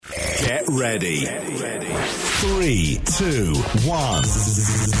Get ready. 3, 2, 1,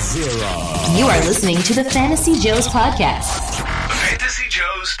 0. You are listening to the Fantasy Joes Podcast. Fantasy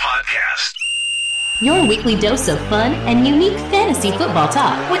Joes Podcast. Your weekly dose of fun and unique fantasy football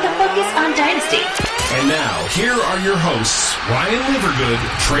talk with a focus on Dynasty. And now, here are your hosts, Ryan Livergood,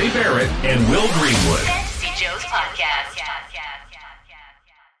 Trey Barrett, and Will Greenwood. Fantasy Joes Podcast.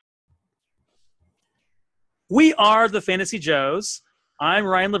 We are the Fantasy Joes. I'm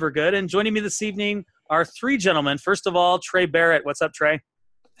Ryan Livergood, and joining me this evening are three gentlemen. First of all, Trey Barrett. What's up, Trey?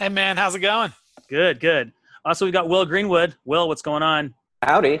 Hey, man. How's it going? Good, good. Also, we got Will Greenwood. Will, what's going on?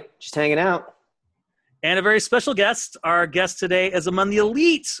 Howdy. Just hanging out. And a very special guest. Our guest today is among the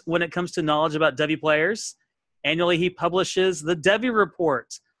elite when it comes to knowledge about Devy players. Annually, he publishes the Devy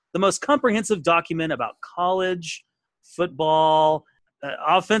Report, the most comprehensive document about college, football,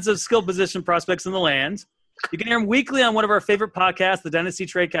 offensive skill position prospects in the land. You can hear him weekly on one of our favorite podcasts, the Dynasty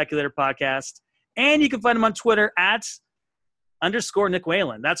Trade Calculator podcast. And you can find him on Twitter at _Nick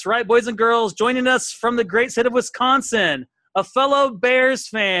Whalen. That's right, boys and girls. Joining us from the great state of Wisconsin, a fellow Bears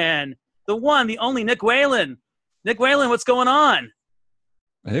fan, the one, the only Nick Whalen. Nick Whalen, what's going on?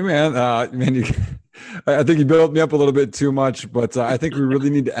 Hey, man. I think you built me up a little bit too much, but I think we really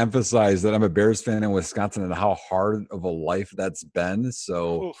need to emphasize that I'm a Bears fan in Wisconsin and how hard of a life that's been.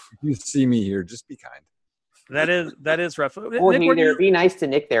 So if you see me here, just be kind. That is rough. Well, Nick, be nice to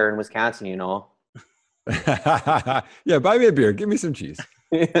Nick there in Wisconsin, you know. Yeah, buy me a beer. Give me some cheese.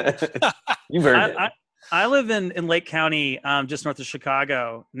 You've heard it. I live in Lake County, just north of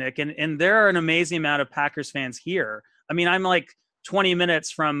Chicago, Nick, and there are an amazing amount of Packers fans here. I mean, I'm like 20 minutes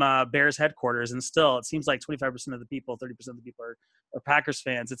from Bears headquarters, and still it seems like 25% of the people, 30% of the people are Packers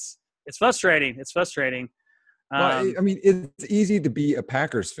fans. It's frustrating. It's frustrating. Well, I mean, it's easy to be a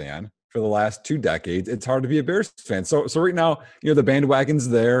Packers fan for the last 2 decades. It's hard to be a Bears fan. So right now, the bandwagon's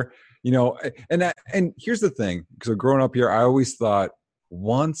there, and here's the thing. So growing up here, I always thought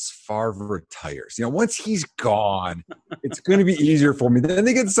once Favre retires, once he's gone, it's going to be easier for me. Then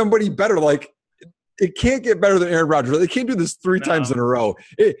they get somebody better. Like, it can't get better than Aaron Rodgers. They can't do this 3 times in a row.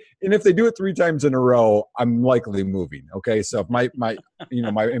 And if they do it 3 times in a row, I'm likely moving. Okay. So if my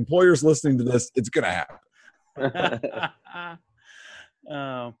employer's listening to this, it's going to happen.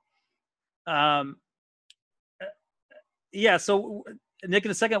 Yeah. So Nick,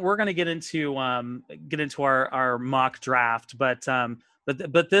 in a second, we're going to get into our mock draft, but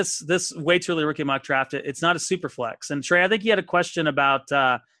this way too early rookie mock draft, it's not a super flex. And Trey, I think you had a question about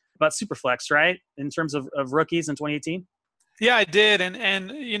super flex, right? In terms of rookies in 2018. Yeah, I did. And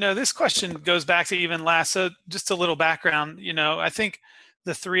this question goes back to even last. So just a little background, I think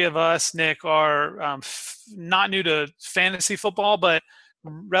the three of us, Nick, are not new to fantasy football, but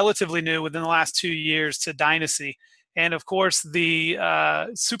relatively new within the last 2 years to Dynasty. And of course, the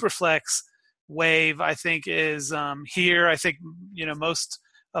Superflex wave, I think, is here. I think, most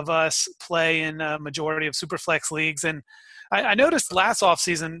of us play in a majority of Superflex leagues. And I noticed last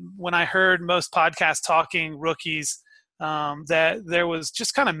offseason when I heard most podcasts talking rookies that there was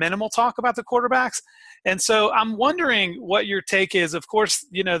just kind of minimal talk about the quarterbacks. And so I'm wondering what your take is. Of course,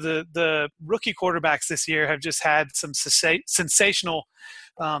 the rookie quarterbacks this year have just had some sensational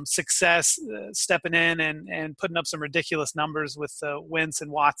success stepping in and putting up some ridiculous numbers with Wentz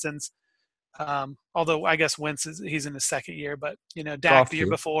and Watson's. Although I guess Wentz he's in his second year, but Dak Goff the year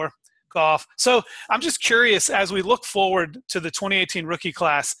too. before, Goff. So I'm just curious, as we look forward to the 2018 rookie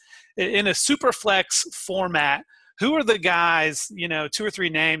class in a super flex format, who are the guys, 2 or 3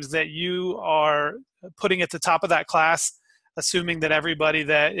 names that you are putting at the top of that class, assuming that everybody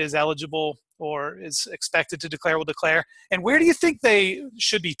that is eligible or is expected to declare will declare? And where do you think they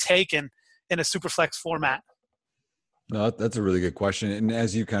should be taken in a super flex format? No, that's a really good question. And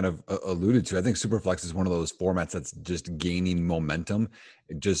as you kind of alluded to, I think Superflex is one of those formats that's just gaining momentum,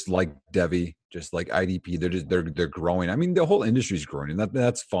 just like Devy, just like IDP. They're growing. I mean, the whole industry's growing, and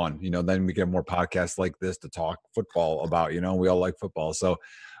that's fun. Then we get more podcasts like this to talk football about. We all like football. So,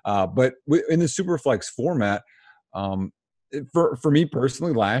 but in the Superflex format, for me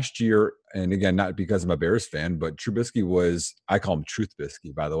personally, last year, and again, not because I'm a Bears fan, but Trubisky was, I call him Truth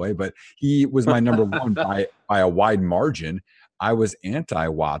Bisky, by the way, but he was my number one by a wide margin. I was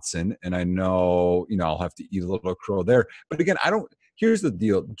anti-Watson, and I know, I'll have to eat a little crow there. But again, here's the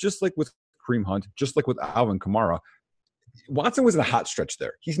deal. Just like with Kareem Hunt, just like with Alvin Kamara, Watson was in a hot stretch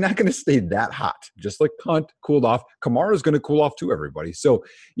there. He's not going to stay that hot. Just like Hunt cooled off, Kamara's going to cool off too, everybody. So,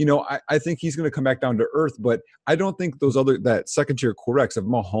 I think he's going to come back down to earth, but I don't think that second-tier quarterbacks of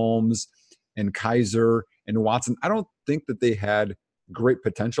Mahomes and Kaiser and Watson, I don't think that they had great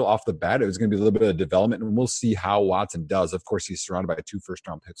potential off the bat. It was going to be a little bit of development, and we'll see how Watson does. Of course, he's surrounded by 2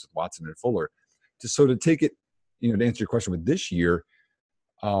 first-round picks with Watson and Fuller. So to take it, to answer your question with this year,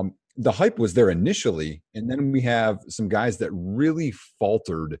 the hype was there initially, and then we have some guys that really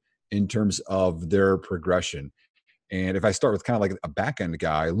faltered in terms of their progression. And if I start with kind of like a back-end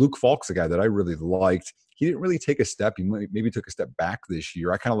guy, Luke Falk's a guy that I really liked. He didn't really take a step. He maybe took a step back this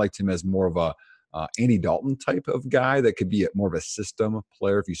year. I kind of liked him as more of a Andy Dalton type of guy that could be more of a system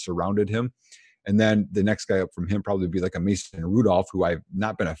player if you surrounded him. And then the next guy up from him probably would be like a Mason Rudolph, who I've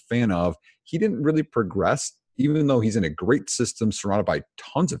not been a fan of. He didn't really progress, even though he's in a great system surrounded by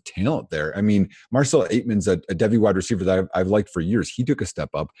tons of talent there. I mean, Marcel Aitman's a Devy wide receiver that I've liked for years. He took a step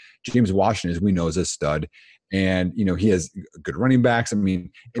up. James Washington, as we know, is a stud. And, he has good running backs. I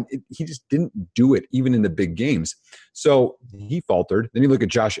mean, he just didn't do it even in the big games. So he faltered. Then you look at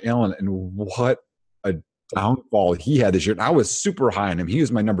Josh Allen, and what a downfall he had this year. And I was super high on him. He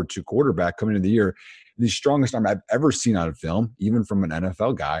was my number 2 quarterback coming into the year. The strongest arm I've ever seen on film, even from an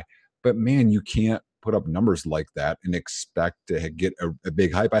NFL guy. But, man, you can't put up numbers like that and expect to get a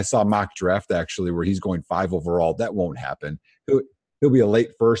big hype. I saw a mock draft, actually, where he's going 5 overall. That won't happen. He'll be a late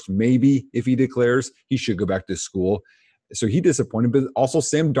first, maybe, if he declares he should go back to school. So he disappointed, but also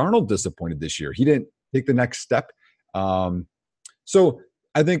Sam Darnold disappointed this year. He didn't take the next step. So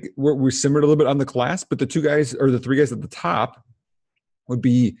I think we're simmered a little bit on the class, but the 3 guys at the top would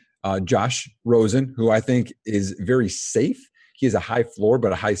be Josh Rosen, who I think is very safe. He has a high floor,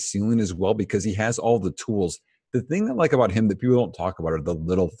 but a high ceiling as well because he has all the tools. The thing I like about him that people don't talk about are the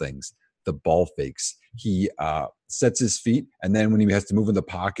little things, the ball fakes. He sets his feet, and then when he has to move in the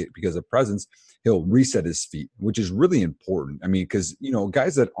pocket because of presence, he'll reset his feet, which is really important. I mean, because,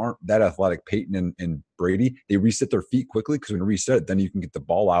 guys that aren't that athletic, Peyton and Brady, they reset their feet quickly because when you reset it, then you can get the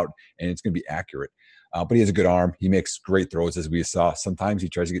ball out, and it's going to be accurate. But he has a good arm. He makes great throws, as we saw. Sometimes he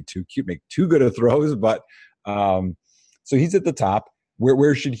tries to get too cute, make too good of throws, but so he's at the top.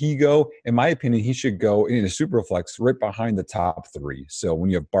 Where should he go? In my opinion, he should go in a super flex right behind the top 3. So when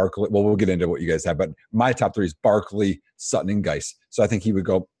you have Barkley, well, we'll get into what you guys have, but my top 3 is Barkley, Sutton, and Geis. So I think he would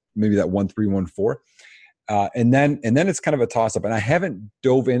go maybe that 1-3, 1-4. And then it's kind of a toss-up. And I haven't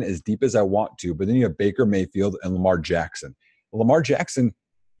dove in as deep as I want to, but then you have Baker Mayfield and Lamar Jackson. Lamar Jackson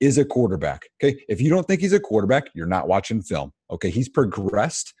is a quarterback, okay? If you don't think he's a quarterback, you're not watching film, okay? He's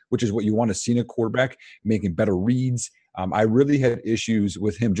progressed, which is what you want to see in a quarterback, making better reads. I really had issues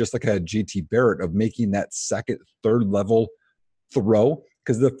with him, just like I had JT Barrett, of making that second, third level throw.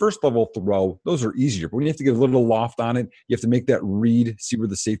 Because the first level throw, those are easier. But when you have to get a little loft on it, you have to make that read, see where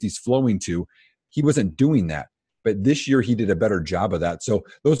the safety's flowing to. He wasn't doing that. But this year he did a better job of that. So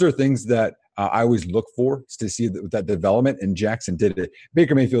those are things that I always look for to see that development, and Jackson did it.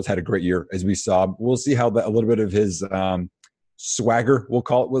 Baker Mayfield's had a great year, as we saw. We'll see how a little bit of his swagger, we'll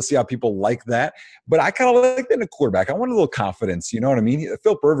call it. We'll see how people like that. But I kind of like that in a quarterback. I want a little confidence. You know what I mean?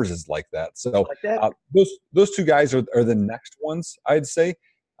 Phil Rivers is like that. So like that. Those 2 guys are the next ones, I'd say.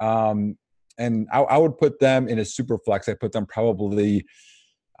 And I would put them in a super flex. I put them probably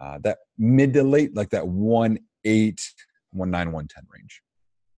that mid to late, like that 1-8, 1-9, 1-10 range.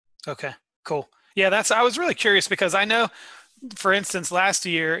 Okay, cool. Yeah, I was really curious because I know, for instance, last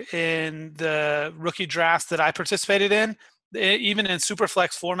year in the rookie drafts that I participated in, even in super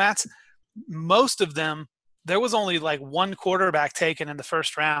flex formats, most of them, there was only like 1 quarterback taken in the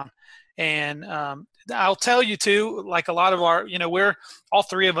first round. And I'll tell you too, like a lot of our, we're all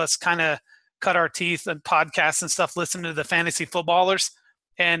 3 of us kind of cut our teeth and podcasts and stuff, listening to the fantasy footballers.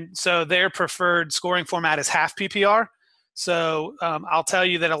 And so their preferred scoring format is half PPR. So I'll tell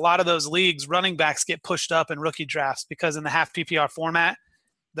you that a lot of those leagues, running backs get pushed up in rookie drafts because in the half PPR format,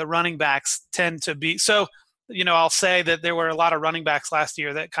 the running backs tend to be – so – I'll say that there were a lot of running backs last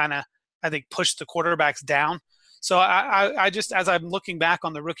year that kind of, I think, pushed the quarterbacks down. So I just, as I'm looking back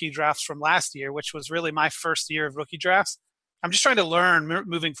on the rookie drafts from last year, which was really my first year of rookie drafts, I'm just trying to learn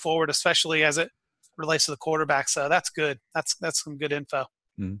moving forward, especially as it relates to the quarterback. So that's good. That's some good info.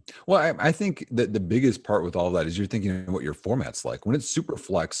 Well, I think that the biggest part with all of that is you're thinking of what your format's like. When it's super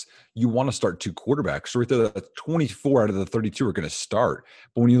flex, you want to start 2 quarterbacks. So right there, 24 out of the 32 are going to start.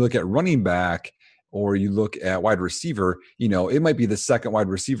 But when you look at running back, or you look at wide receiver, it might be the second wide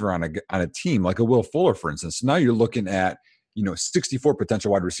receiver on a team, like a Will Fuller, for instance. So now you're looking at, 64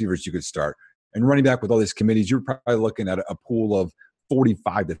 potential wide receivers you could start. And running back with all these committees, you're probably looking at a pool of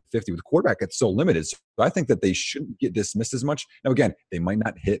 45 to 50. With quarterback, it's so limited. So I think that they shouldn't get dismissed as much. Now, again, they might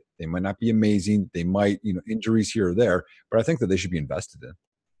not hit. They might not be amazing. They might, injuries here or there. But I think that they should be invested in.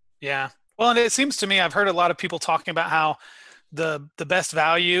 Yeah. Well, and it seems to me, I've heard a lot of people talking about how the best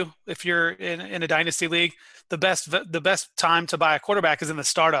value if you're in a dynasty league. The best time to buy a quarterback is in the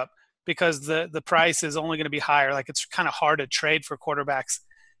startup, because the price is only going to be higher. Like, it's kind of hard to trade for quarterbacks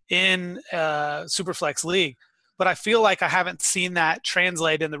in Superflex league. But I feel like I haven't seen that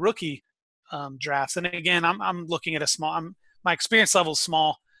translate in the rookie drafts. And again, I'm looking at my experience level is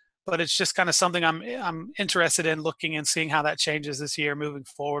small, but it's just kind of something I'm interested in looking and seeing how that changes this year moving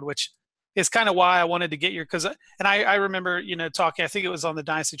forward, which is kind of why I wanted to get I remember, talking, I think it was on the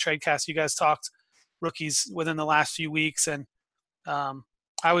Dynasty Tradecast, you guys talked rookies within the last few weeks. And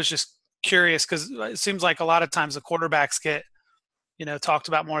I was just curious, because it seems like a lot of times the quarterbacks get, talked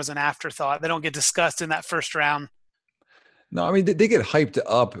about more as an afterthought. They don't get discussed in that first round. No, I mean, they get hyped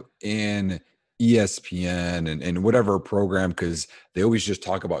up in ESPN and whatever program, because they always just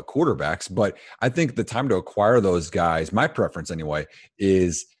talk about quarterbacks. But I think the time to acquire those guys, my preference anyway,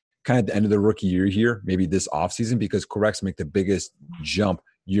 is kind of at the end of the rookie year here, maybe this offseason, because quarterbacks make the biggest jump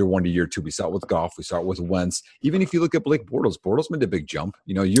year 1 to year 2. We saw it with Goff. We saw it with Wentz. Even if you look at Blake Bortles made a big jump.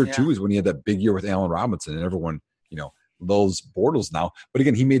 Year 2 is when he had that big year with Allen Robinson, and everyone, loves Bortles now. But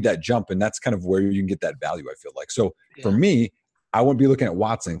again, he made that jump, and that's kind of where you can get that value, I feel like. So for me, I wouldn't be looking at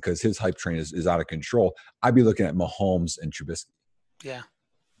Watson because his hype train is out of control. I'd be looking at Mahomes and Trubisky. Yeah,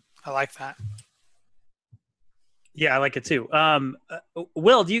 I like that. Yeah, I like it too.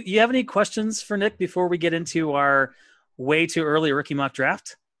 Will, do you have any questions for Nick before we get into our way too early rookie mock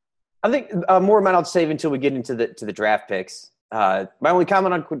draft? I think more amount I'll save until we get into the draft picks. My only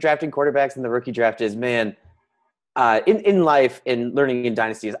comment on drafting quarterbacks in the rookie draft is, man, in life and learning in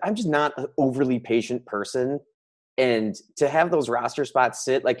dynasties, I'm just not an overly patient person. And to have those roster spots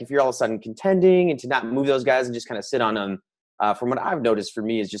sit, like if you're all of a sudden contending, and to not move those guys and just kind of sit on them, from what I've noticed for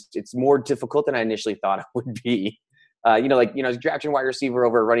me is just, it's more difficult than I initially thought it would be. Drafting wide receiver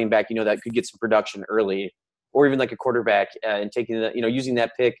over a running back, that could get some production early, or even like a quarterback, and taking using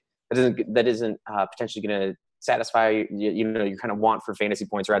that pick that isn't potentially going to satisfy your kind of want for fantasy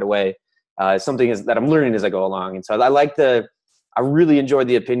points right away. Something that I'm learning as I go along. And so I really enjoyed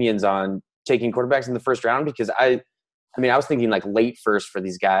the opinions on taking quarterbacks in the first round, because I was thinking like late first for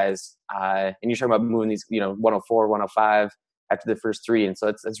these guys. And you're talking about moving these, 104, 105 after the first 3. And so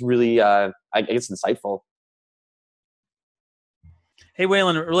it's really, I guess, insightful. Hey,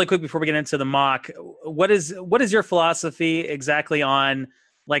 Whalen, really quick before we get into the mock, what is your philosophy exactly on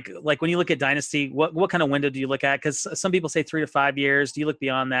like when you look at dynasty, what kind of window do you look at? Because some people say 3 to 5 years. Do you look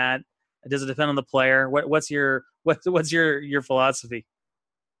beyond that? Does it depend on the player? What's your philosophy?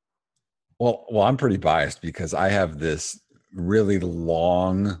 Well, I'm pretty biased because I have this really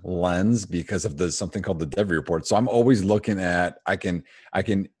long lens because of something called the Devy report. So I'm always looking at, I can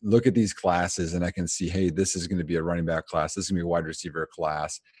look at these classes and I can see, hey, this is going to be a running back class. This is going to be a wide receiver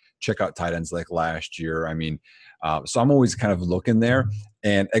class. Check out tight ends like last year. So I'm always kind of looking there.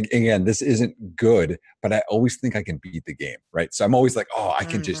 And again, this isn't good, but I always think I can beat the game, right? So I'm always like, I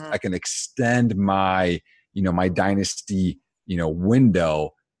can extend my, my dynasty,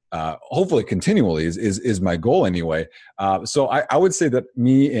 window. Hopefully continually is my goal anyway. So I would say that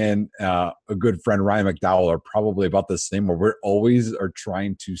me and a good friend, Ryan McDowell, are probably about the same, where we're always are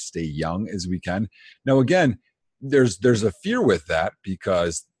trying to stay young as we can. Now, again, there's a fear with that,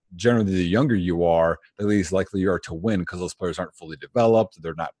 because generally the younger you are, the least likely you are to win, because those players aren't fully developed.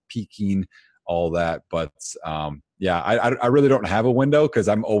 They're not peaking, all that. But I really don't have a window, because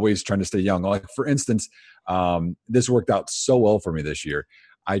I'm always trying to stay young. Like, for instance, this worked out so well for me this year.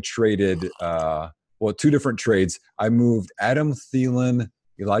 I traded, 2 different trades. I moved Adam Thielen,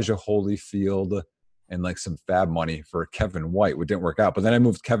 Elijah Holyfield, and like some fab money for Kevin White, which didn't work out. But then I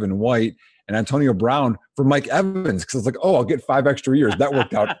moved Kevin White and Antonio Brown for Mike Evans, because I was like, I'll get 5 extra years. That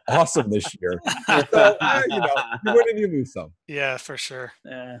worked out awesome this year. So, you win and you lose some. Yeah, for sure.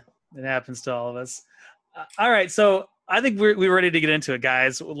 Yeah, it happens to all of us. All right, so I think we're ready to get into it,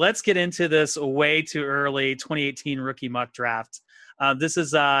 guys. Let's get into this way too early 2018 rookie mock draft. This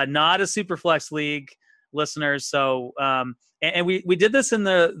is not a Superflex league, listeners. So, and we did this in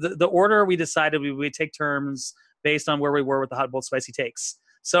the order we decided we would take turns based on where we were with the hot, bold, spicy takes.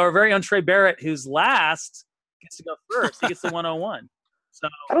 So our very own Trey Barrett, who's last, gets to go first. He gets the 101. So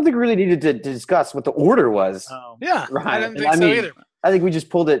I don't think we really needed to discuss what the order was. Oh. Yeah, right. I didn't think so either. I think we just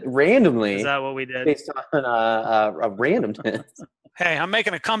pulled it randomly. Is that what we did? Based on a randomness. Hey, I'm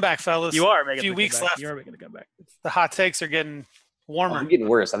making a comeback, fellas. You are making a few weeks comeback. left. You are making a comeback. The hot takes are getting warmer. I'm getting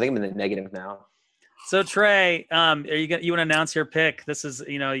worse. I think I'm in the negative now. So Trey, you want to announce your pick? This is,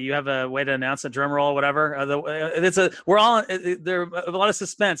 you have a way to announce a drum roll, whatever. We're all there. A lot of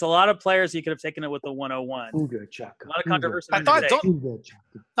suspense. A lot of players you could have taken it with the 101. A lot of controversy. I thought.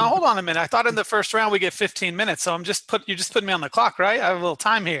 Now hold on a minute. I thought in the first round we get 15 minutes. So you're just putting me on the clock, right? I have a little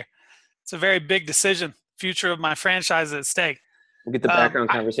time here. It's a very big decision. Future of my franchise at stake. We'll get the background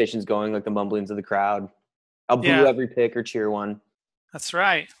conversations going, like the mumblings of the crowd. I'll boo every pick or cheer one. That's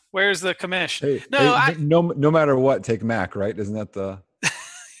right. Where's the commish? No matter what, take Mac, right? Isn't that the?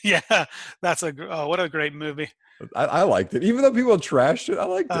 Yeah, that's what a great movie. I liked it, even though people trashed it. I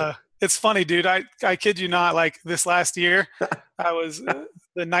liked it. It's funny, dude. I kid you not. Like this last year, I was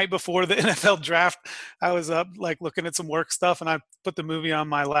the night before the NFL draft. I was up like looking at some work stuff, and I put the movie on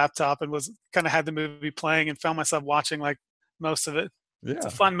my laptop and was kind of had the movie playing and found myself watching like most of it. Yeah, it's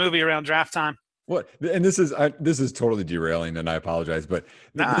a fun movie around draft time. What? And this is totally derailing, and I apologize, but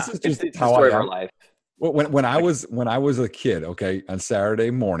this is just it's how the story I of am. our life. When I was a kid, okay, on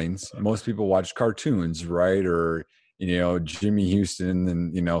Saturday mornings, most people watch cartoons, right? Or Jimmy Houston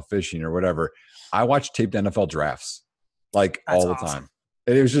and fishing or whatever. I watched taped NFL drafts like all the time.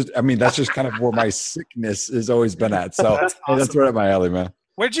 And it was just, that's just kind of where my sickness has always been at. So that's right up my alley, man.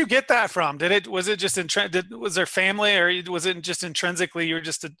 Where'd you get that from? Was it just was there family, or was it just intrinsically you were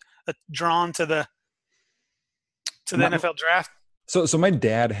just drawn to the NFL draft? So my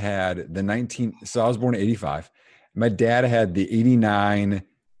dad had so I was born in 85. My dad had the 89,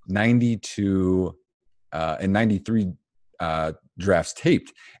 92, and 93 drafts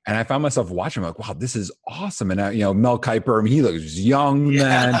taped. And I found myself watching, like, wow, this is awesome. And Mel Kiper, he was young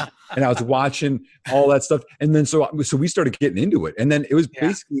then. And I was watching all that stuff. And then, so we started getting into it. And then it was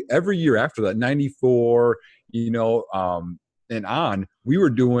basically every year after that, 94, and on, we were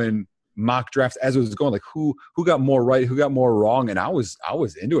doing mock drafts as it was going, like who got more right, who got more wrong. And I was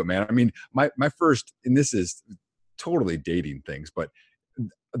into it, man. My first, and this is totally dating things, but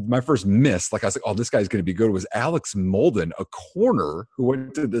my first miss, like I was like, oh, this guy's going to be good, was Alex Molden, a corner who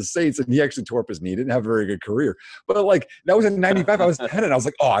went to the Saints, and he actually tore up his knee. Didn't have a very good career. But like, that was in 95. I was 10, and I was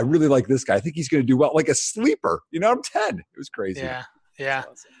like, oh, I really like this guy. I think he's going to do well. Like a sleeper. I'm 10. It was crazy. Yeah.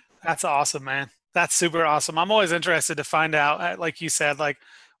 That's awesome, man. That's super awesome. I'm always interested to find out, like you said, like,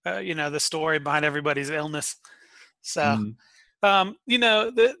 the story behind everybody's illness. So,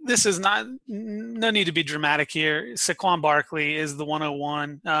 this is no need to be dramatic here. Saquon Barkley is the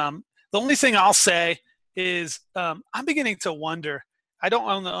 101. The only thing I'll say is I'm beginning to wonder. I don't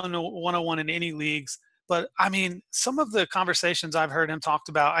own the 101 in any leagues, but some of the conversations I've heard him talked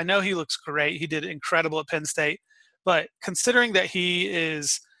about, I know he looks great. He did incredible at Penn State, but considering that he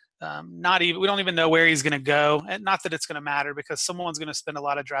is we don't even know where he's going to go, and not that it's going to matter because someone's going to spend a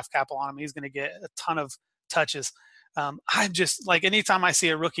lot of draft capital on him. He's going to get a ton of touches. I'm just like, anytime I see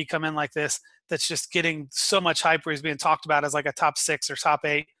a rookie come in like this, that's just getting so much hype where he's being talked about as like a top 6 or top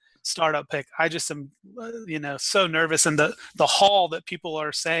 8 startup pick. I just am, so nervous. And the haul that people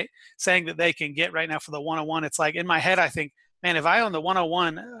are saying that they can get right now for the 101, it's like in my head, I think, man, if I own the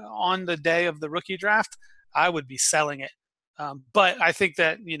 101 on the day of the rookie draft, I would be selling it. But I think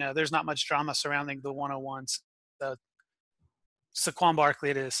that, there's not much drama surrounding the 101s. So Saquon Barkley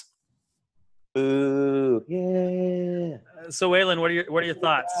it is. Ooh, yeah. So Whalen, what are your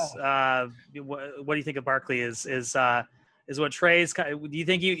thoughts? What do you think of Barkley? Is what Trey's? Do you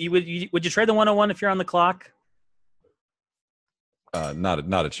think would you trade the 101 if you're on the clock?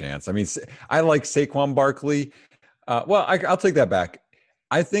 Not a chance. I like Saquon Barkley. I'll take that back.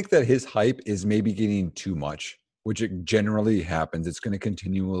 I think that his hype is maybe getting too much, which it generally happens. It's going to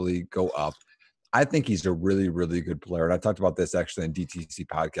continually go up. I think he's a really, really good player. And I talked about this actually in DTC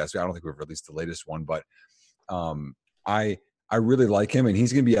podcast. I don't think we've released the latest one, but I really like him. And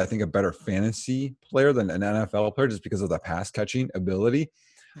he's going to be, I think, a better fantasy player than an NFL player just because of the pass catching ability.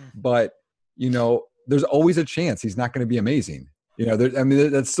 But, there's always a chance he's not going to be amazing.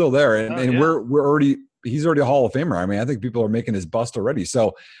 That's still there. And he's already a Hall of Famer. I think people are making his bust already.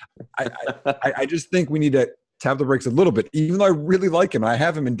 So I just think we need to tap the brakes a little bit, even though I really like him. And I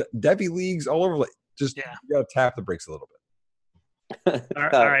have him in Devy leagues all over. You got to tap the brakes a little bit. All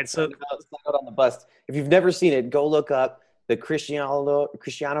right. So let's not go on the bust. If you've never seen it, go look up the Cristiano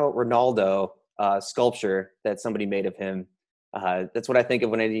Ronaldo sculpture that somebody made of him. That's what I think of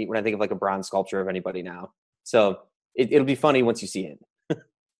when I think of like a bronze sculpture of anybody now. So it'll be funny once you see it.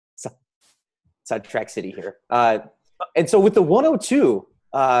 Track City here. And so with the 102,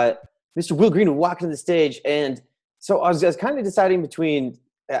 Mr. Will Green would walk to the stage, and so I was kind of deciding between.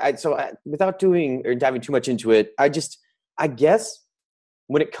 Without doing or diving too much into it, I guess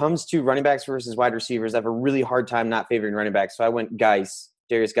when it comes to running backs versus wide receivers, I have a really hard time not favoring running backs. So I went Darius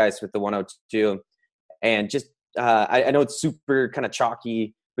Geis with the 102. And just I know it's super kind of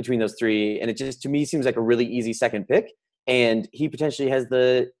chalky between those three, and it just to me seems like a really easy second pick. And he potentially has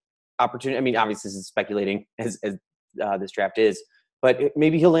the opportunity. I mean, obviously, this is speculating as this draft is, but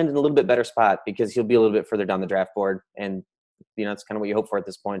maybe he'll land in a little bit better spot because he'll be a little bit further down the draft board, and that's kind of what you hope for at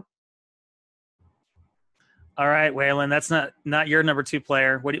this point. All right, Whalen, that's not your number 2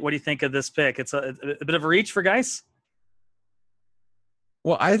 player. What do you think of this pick? It's a bit of a reach for Geis.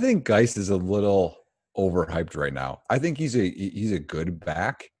 Well, I think Geis is a little overhyped right now. I think he's a good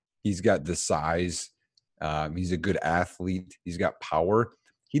back. He's got the size. He's a good athlete. He's got power.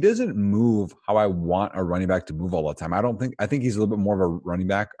 He doesn't move how I want a running back to move all the time. I think he's a little bit more of a running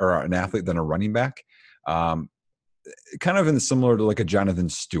back or an athlete than a running back. Kind of in similar to like a Jonathan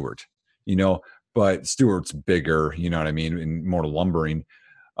Stewart, but Stewart's bigger, you know what I mean, and more lumbering.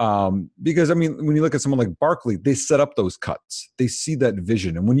 Because I mean, when you look at someone like Barkley, they set up those cuts. They see that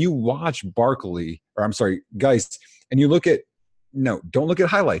vision. And when you watch Geis, and you don't look at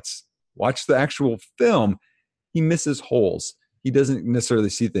highlights. Watch the actual film. He misses holes. He doesn't necessarily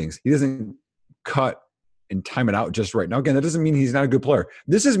see things. He doesn't cut and time it out just right. Now, again, that doesn't mean he's not a good player.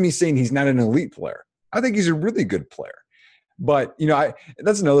 This is me saying he's not an elite player. I think he's a really good player. But,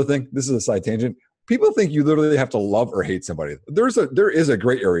 that's another thing. This is a side tangent. People think you literally have to love or hate somebody. There is a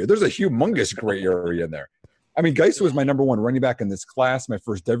gray area. There's a humongous gray area in there. I mean, Geis was my number 1 running back in this class. My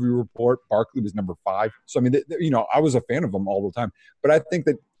first Devy report. Barkley was number 5. So, I mean, I was a fan of them all the time. But I think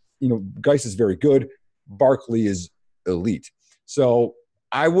that, Geis is very good. Barkley is elite. So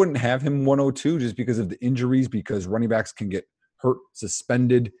I wouldn't have him 102 just because of the injuries, because running backs can get hurt,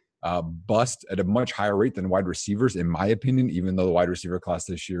 suspended, bust at a much higher rate than wide receivers, in my opinion, even though the wide receiver class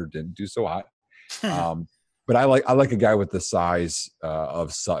this year didn't do so hot. But I like a guy with the size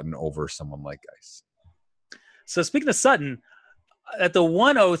of Sutton over someone like Geis. So speaking of Sutton, at the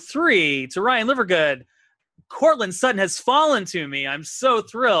 103 to Ryan Livergood, Cortland Sutton has fallen to me. I'm so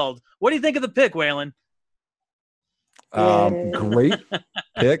thrilled. What do you think of the pick, Whalen? Great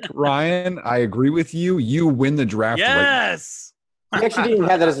pick, Ryan. I agree with you. You win the draft. Yes. He actually didn't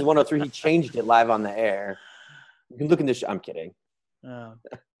have that as his 103. He changed it live on the air. You can look in this. I'm kidding. Oh.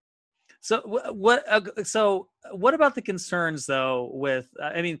 So what about the concerns though?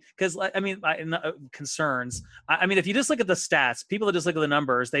 Concerns. I mean, if you just look at the stats, people that just look at the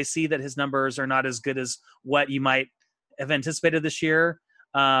numbers, they see that his numbers are not as good as what you might have anticipated this year.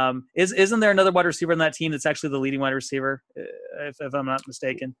 Isn't there another wide receiver on that team that's actually the leading wide receiver, if I'm not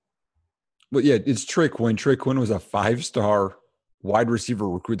mistaken? Well, yeah, it's Trey Quinn. Trey Quinn was a 5-star wide receiver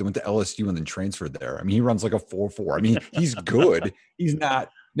recruit that went to LSU and then transferred there. I mean, he runs like a 4.4. I mean, he's good. He's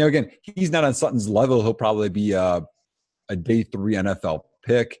not. Now, again, he's not on Sutton's level. He'll probably be a day 3 NFL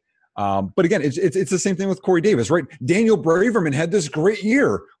pick. But again, it's the same thing with Corey Davis, right? Daniel Braverman had this great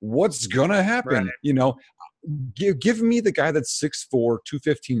year. What's gonna happen? Right. Give me the guy that's 6'4",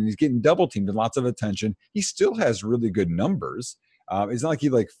 215, and he's getting double teamed and lots of attention. He still has really good numbers. It's not like he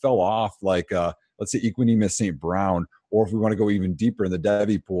fell off like let's say Equanimeous St. Brown, or if we want to go even deeper in the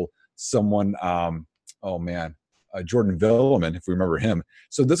Devy pool, someone Jordan Villeman, if we remember him.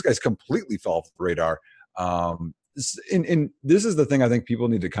 So this guy's completely fell off the radar. And this is the thing I think people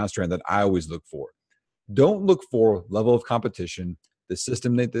need to concentrate on that I always look for. Don't look for level of competition, the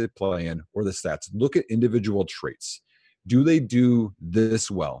system that they play in, or the stats. Look at individual traits. Do they do this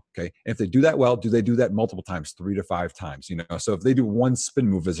well? Okay. And if they do that well, do they do that multiple times, 3 to 5 times? So if they do one spin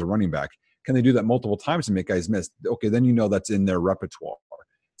move as a running back, can they do that multiple times and make guys miss? Okay, then that's in their repertoire.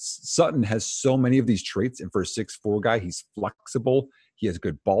 Sutton has so many of these traits, and for a 6'4" guy, he's flexible. He has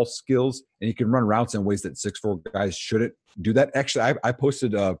good ball skills, and he can run routes in ways that 6'4" guys shouldn't do that. Actually, I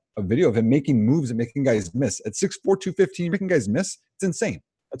posted a video of him making moves and making guys miss. At 6'4", 215, making guys miss, it's insane.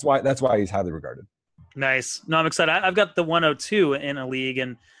 That's why he's highly regarded. Nice. No, I'm excited. I've got the 102 in a league,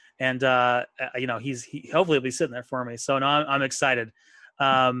 and he hopefully will be sitting there for me. So no, I'm excited.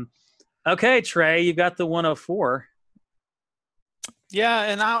 Okay, Trey, you've got the 104. Yeah,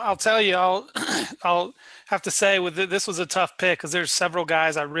 and I'll tell you, I'll have to say this was a tough pick because there's several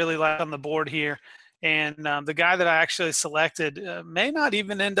guys I really like on the board here, and the guy that I actually selected may not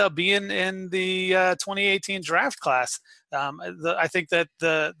even end up being in the 2018 draft class. I think that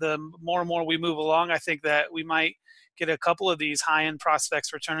the more and more we move along, I think that we might get a couple of these high-end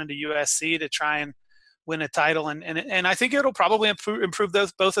prospects returning to USC to try and win a title, and I think it'll probably improve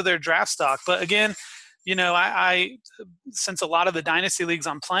both of their draft stock. But again, I since a lot of the dynasty leagues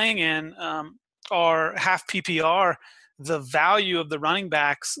I'm playing in are half PPR, the value of the running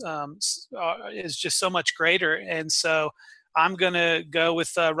backs is just so much greater. And so I'm going to go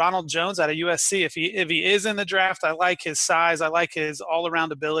with Ronald Jones out of USC. If he is in the draft, I like his size. I like his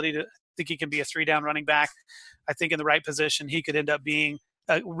all-around ability. I think he can be a 3-down running back. I think in the right position, he could end up being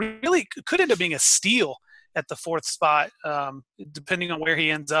could end up being a steal at the 4th spot, depending on where he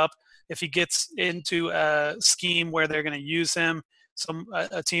ends up. If he gets into a scheme where they're going to use him,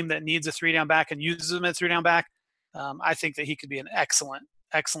 a team that needs a 3-down back and uses him at 3-down back, I think that he could be an excellent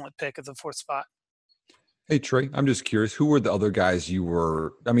pick at the 4th spot. Hey, Trey, I'm just curious, who were the other guys you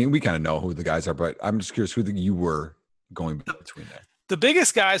were – I mean, we kind of know who the guys are, but I'm just curious who you were going between there. The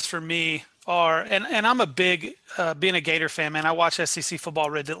biggest guys for me are – and I'm a big being a Gator fan, man. I watch SEC football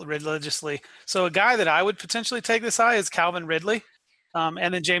religiously. So a guy that I would potentially take this high is Calvin Ridley,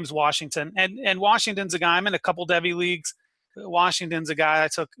 and then James Washington. And Washington's a guy – I'm in a couple Devy leagues. Washington's a guy I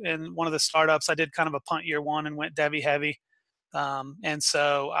took in one of the startups. I did kind of a punt year 1 and went Devy heavy. And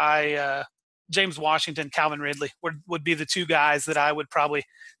so James Washington, Calvin Ridley would be the 2 guys that I would probably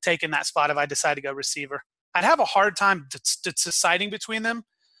take in that spot if I decide to go receiver. I'd have a hard time deciding between them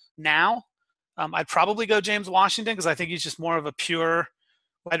now. I'd probably go James Washington because I think he's just more of a pure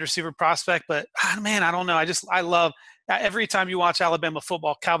wide receiver prospect. But, man, I don't know. I love every time you watch Alabama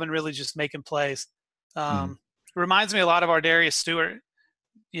football, Calvin Ridley just making plays. Reminds me a lot of Ardarius Stewart.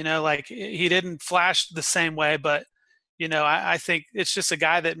 Like he didn't flash the same way, but I think it's just a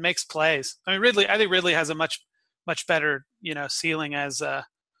guy that makes plays. I think Ridley has a much better, ceiling as an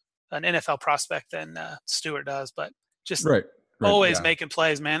NFL prospect than Stewart does, but just always making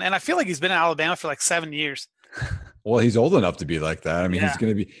plays, man. And I feel like he's been in Alabama for like 7 years. Well, he's old enough to be like that. I mean,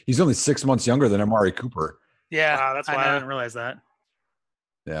 he's only 6 months younger than Amari Cooper. Yeah. Wow, that's why I didn't realize that.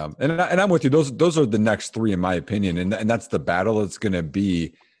 Yeah, and I'm with you. Those are the next 3 in my opinion, and that's the battle. It's going to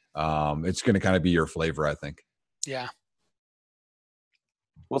be, it's going to kind of be your flavor, I think. Yeah.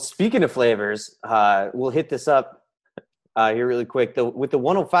 Well, speaking of flavors, we'll hit this up here really quick. With the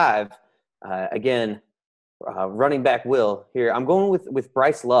 105, again, running back Will here. I'm going with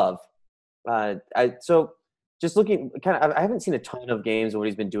Bryce Love. So just looking I haven't seen a ton of games of what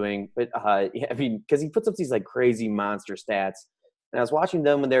he's been doing, but because he puts up these like crazy monster stats. And I was watching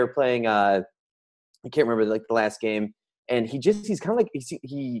them when they were playing. I can't remember like the last game, and he's kind of like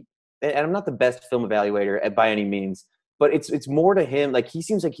he. And I'm not the best film evaluator by any means, but it's more to him. Like he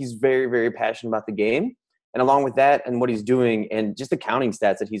seems like he's very, very passionate about the game, and along with that and what he's doing and just the counting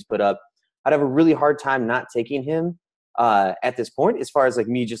stats that he's put up, I'd have a really hard time not taking him at this point. As far as like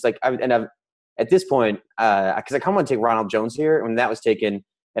me, just like at this point, because I kind of want to take Ronald Jones here, when that was taken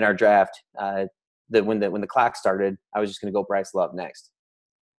in our draft. When the clock started, I was just going to go Bryce Love next.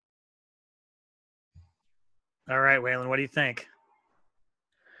 All right, Whalen, what do you think?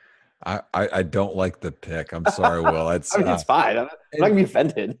 I don't like the pick. I'm sorry, Will. It's it's fine. I'm not going to be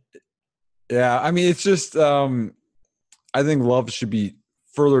offended. Yeah, I mean, it's just I think Love should be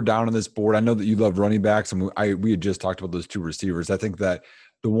further down on this board. I know that you love running backs, and we had just talked about those 2 receivers. I think that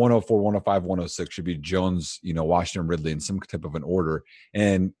the 104, 105, 106 should be Jones, Washington, Ridley in some type of an order.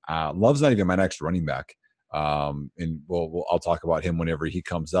 And Love's not even my next running back. And I'll talk about him whenever he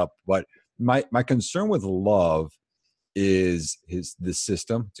comes up. But my concern with Love is the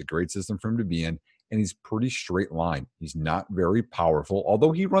system. It's a great system for him to be in. And he's pretty straight line. He's not very powerful,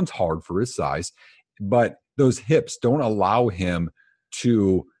 although he runs hard for his size. But those hips don't allow him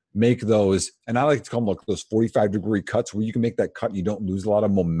to make those, and I like to call them like those 45-degree cuts where you can make that cut and you don't lose a lot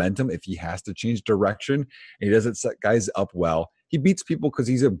of momentum if he has to change direction. And he doesn't set guys up well. He beats people because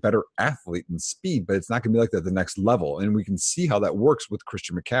he's a better athlete in speed, but it's not going to be like that at the next level. And we can see how that works with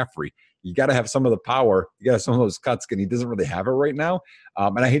Christian McCaffrey. You got to have some of the power. You got to have some of those cuts, and he doesn't really have it right now.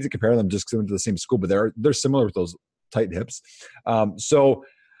 And I hate to compare them just because they went to the same school, but they're similar with those tight hips. I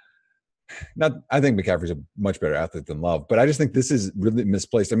think McCaffrey's a much better athlete than Love, but I just think this is really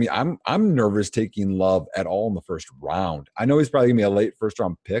misplaced. I mean, I'm nervous taking Love at all in the first round. I know he's probably gonna be a late first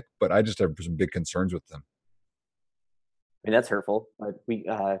round pick, but I just have some big concerns with him. I mean, that's hurtful. We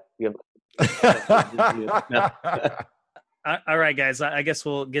have. All right, guys. I guess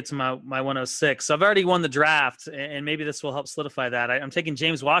we'll get to my 106. So I've already won the draft, and maybe this will help solidify that. I'm taking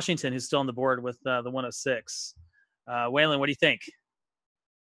James Washington, who's still on the board with the 106. Whalen, what do you think?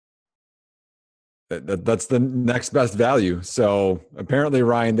 That's the next best value. So apparently,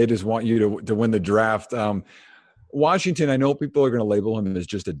 Ryan, they just want you to win the draft. Washington, I know people are going to label him as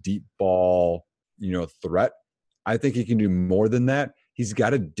just a deep ball, threat. I think he can do more than that. He's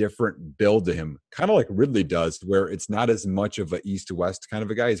got a different build to him, kind of like Ridley does, where it's not as much of an east-west kind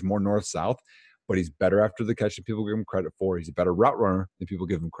of a guy. He's more north-south, but he's better after the catch than people give him credit for. He's a better route runner than people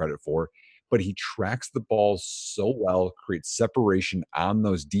give him credit for. But he tracks the ball so well, creates separation on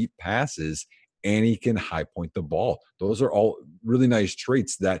those deep passes, and he can high point the ball. Those are all really nice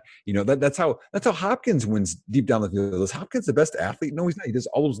traits that, that's how Hopkins wins deep down the field. Is Hopkins the best athlete? No, he's not. He does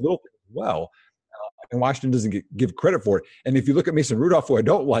all those little things well. And Washington doesn't give credit for it. And if you look at Mason Rudolph, who I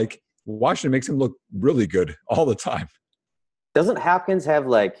don't like, Washington makes him look really good all the time. Doesn't Hopkins have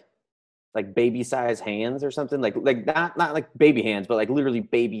like baby sized hands or something? Like not like baby hands, but like literally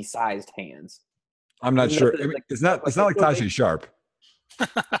baby sized hands. I'm not sure. It's not like Tajay Sharp. Does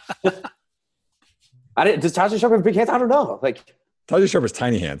Tajay Sharp have big hands? I don't know. Like Tajay Sharp has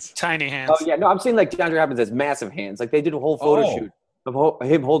tiny hands. Tiny hands. Oh yeah, no, I'm saying like DeAndre Hopkins has massive hands. Like they did a whole photo shoot of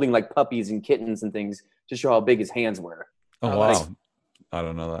him holding like puppies and kittens and things to show how big his hands were. Oh wow, I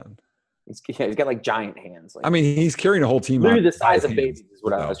don't know that. He's got like giant hands. Like, I mean, he's carrying a whole team. Literally the size of babies is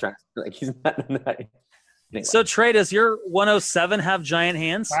what I was trying to say. Like he's not. Anyway. So Trey, does your 107 have giant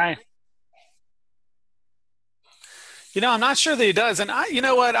hands? Right. I'm not sure that he does. And you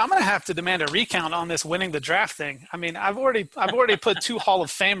know what? I'm going to have to demand a recount on this winning the draft thing. I mean, I've already put 2 Hall of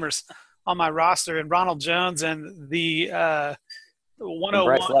Famers on my roster, and Ronald Jones and the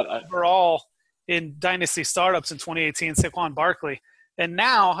 101 overall in Dynasty Startups in 2018, Saquon Barkley. And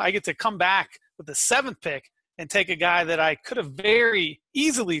now I get to come back with the 7th pick and take a guy that I could have very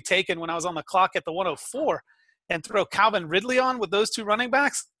easily taken when I was on the clock at the 104 and throw Calvin Ridley on with those 2 running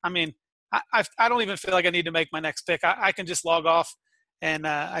backs. I mean, I don't even feel like I need to make my next pick. I can just log off, and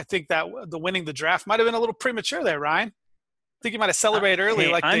I think that the winning the draft might have been a little premature there, Ryan. I think you might have celebrated early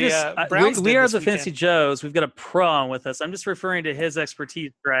Browns we are the weekend. Fantasy Joes. We've got a pro on with us. I'm just referring to his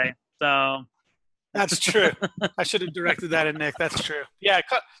expertise, right? So that's true. I should have directed that at Nick. That's true. Yeah.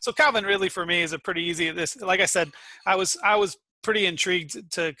 So Calvin Ridley for me is a pretty easy. Like I said, I was pretty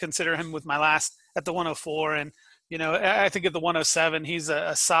intrigued to consider him with my last at the 104, and I think at the 107 he's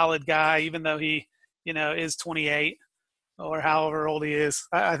a solid guy, even though he is 28 or however old he is.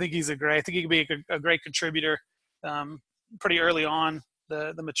 I think he's I think he could be a great contributor pretty early on.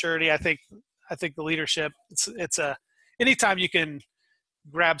 The maturity, I think the leadership. It's anytime you can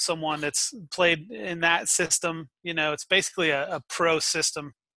grab someone that's played in that system, it's basically a pro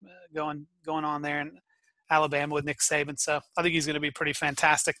system going on there in Alabama with Nick Saban. So I think he's going to be pretty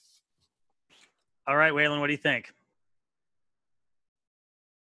fantastic. All right, Whalen, what do you think?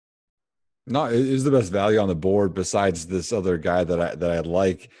 No, it is the best value on the board besides this other guy that I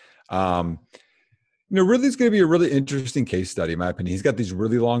like. Ridley's going to be a really interesting case study, in my opinion. He's got these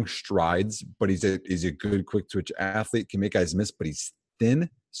really long strides, but he's a good quick twitch athlete, can make guys miss, but he's thin.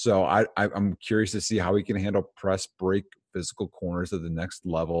 So I'm curious to see how he can handle press, break, physical corners at the next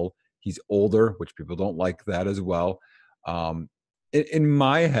level. He's older, which people don't like that as well. In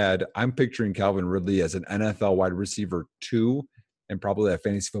my head, I'm picturing Calvin Ridley as an NFL wide receiver 2 and probably a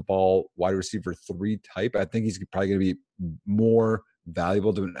fantasy football wide receiver 3 type. I think he's probably going to be more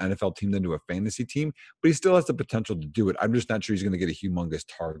valuable to an NFL team than to a fantasy team, but he still has the potential to do it. I'm just not sure he's going to get a humongous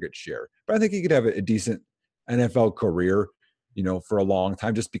target share. But I think he could have a decent NFL career, for a long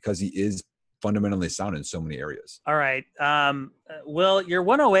time, just because he is fundamentally sound in so many areas. All right. Will, your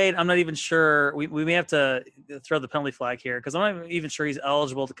 108, I'm not even sure. We may have to throw the penalty flag here because I'm not even sure he's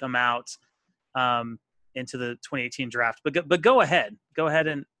eligible to come out into the 2018 draft. But go ahead. Go ahead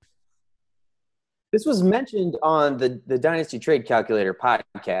and. This was mentioned on the Dynasty Trade Calculator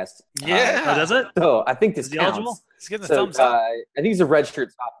podcast. Yeah. Oh, does it? So I think this Is he counts. eligible? He's getting the thumbs up. I think he's a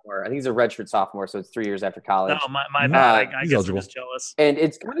redshirt sophomore. So it's 3 years after college. No, my bad. I guess eligible. I'm just jealous. And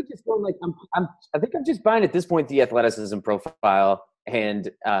it's kind of just going like I think I'm just buying at this point the athleticism profile, and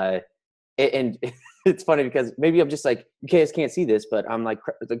it's funny because maybe I'm just like, you guys can't see this, but I'm like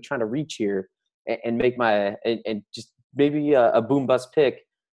trying to reach here and make and just maybe a boom bust pick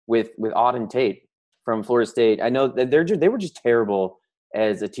with Auden Tate from Florida State. I know that they were just terrible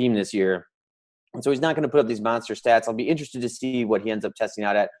as a team this year, and so he's not going to put up these monster stats. I'll be interested to see what he ends up testing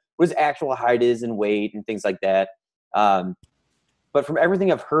out at, what his actual height is and weight and things like that. But from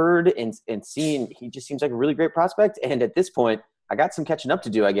everything I've heard and seen, he just seems like a really great prospect. And at this point, I got some catching up to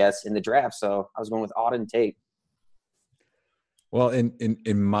do, I guess, in the draft. So I was going with Auden Tate. Well,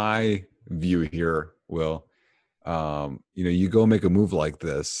 in my view here, Will, you go make a move like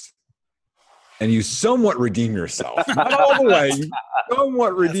this, and you somewhat redeem yourself. Not all the way. You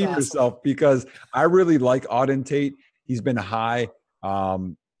somewhat redeem yourself because I really like Auden Tate. He's been high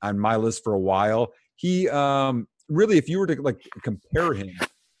on my list for a while. He really, if you were to compare him,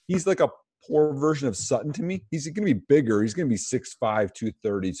 he's like a poor version of Sutton to me. He's going to be bigger. He's going to be 6'5",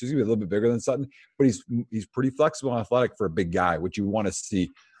 230. So he's going to be a little bit bigger than Sutton, but he's pretty flexible and athletic for a big guy, which you want to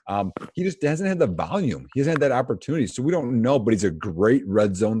see. He just hasn't had the volume. He hasn't had that opportunity. So we don't know, but he's a great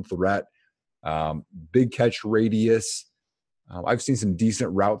red zone threat. Big catch radius. I've seen some decent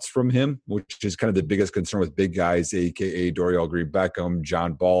routes from him, which is kind of the biggest concern with big guys, a.k.a. Dorial Green-Beckham,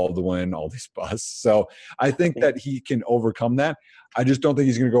 John Baldwin, all these busts. So I think that he can overcome that. I just don't think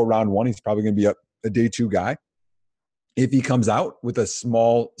he's going to go round one. He's probably going to be a day two guy. If he comes out with a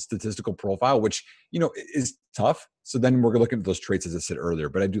small statistical profile, which, is tough. So then we're looking at those traits, as I said earlier,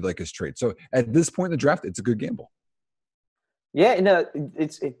 but I do like his traits. So at this point in the draft, it's a good gamble. Yeah, and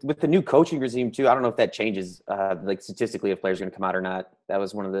it's with the new coaching regime too. I don't know if that changes, like statistically, if players are going to come out or not. That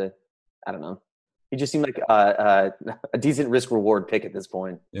was one of the, I don't know. He just seemed like a decent risk reward pick at this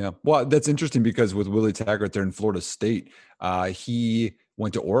point. Yeah, well, that's interesting because with Willie Taggart there in Florida State, he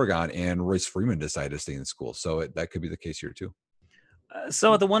went to Oregon, and Royce Freeman decided to stay in school. So that could be the case here too.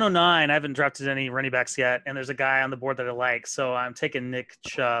 So at the 109, I haven't drafted any running backs yet, and there's a guy on the board that I like. So I'm taking Nick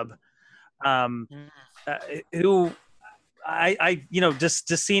Chubb, who. Just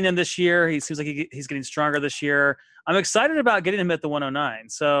seeing him this year, he seems like he's getting stronger this year. I'm excited about getting him at the 109.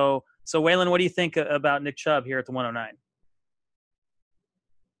 So Whalen, what do you think about Nick Chubb here at the 109?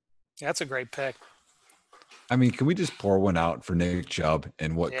 Yeah, that's a great pick. I mean, can we just pour one out for Nick Chubb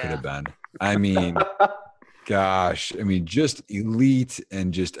and what could have been? I mean, gosh, just elite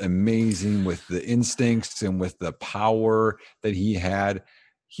and just amazing with the instincts and with the power that he had.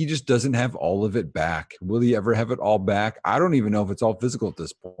 He just doesn't have all of it back. Will he ever have it all back? I don't even know if it's all physical at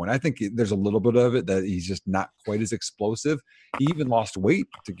this point. I think there's a little bit of it that he's just not quite as explosive. He even lost weight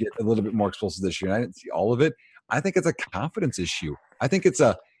to get a little bit more explosive this year, and I didn't see all of it. I think it's a confidence issue. I think it's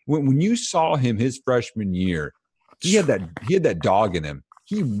when you saw him his freshman year, he had that dog in him.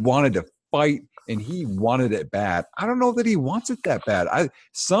 He wanted to fight, and he wanted it bad. I don't know that he wants it that bad.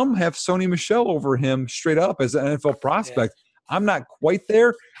 Some have Sony Michel over him straight up as an NFL prospect. Yeah. I'm not quite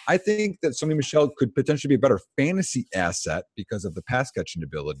there. I think that Sony Michel could potentially be a better fantasy asset because of the pass catching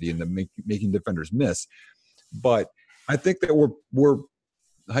ability and the making defenders miss. But I think that we're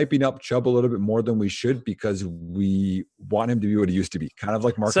hyping up Chubb a little bit more than we should because we want him to be what he used to be, kind of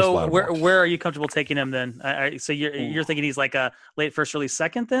like Marcus Lattimore. So where are you comfortable taking him then? So you're thinking he's like a late first, early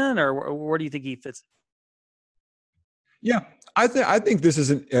second then, or where do you think he fits? Yeah, I think this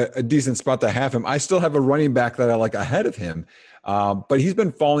is a decent spot to have him. I still have a running back that I like ahead of him, but he's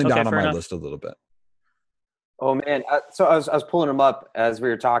been falling down on my list a little bit. Oh man! So I was pulling him up as we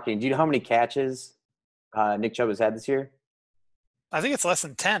were talking. Do you know how many catches Nick Chubb has had this year? I think it's less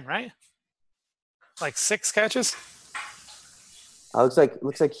than 10, right? Like 6 catches. Looks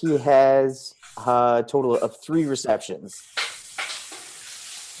like he has a total of 3 receptions.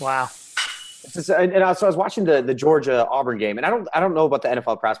 Wow. So I was watching the Georgia Auburn game, and I don't know about the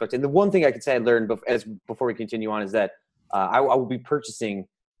NFL prospect. And the one thing I could say I learned before we continue on is that I will be purchasing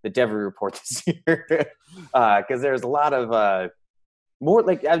the Devy report this year because there's a lot of more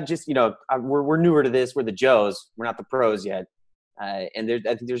like we're newer to this. We're the Joes. We're not the pros yet, and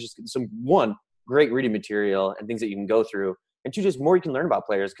I think there's just some great reading material and things that you can go through, and 2, just more you can learn about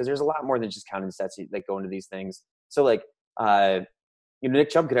players because there's a lot more than just counting stats that go into these things. So like.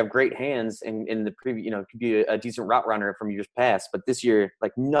 Nick Chubb could have great hands and in the previous, could be a decent route runner from years past, but this year,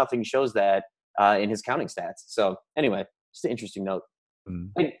 like nothing shows that in his counting stats. So anyway, just an interesting note.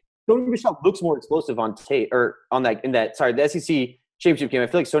 Mm-hmm. And Sony Michel looks more explosive on tape or the SEC championship game. I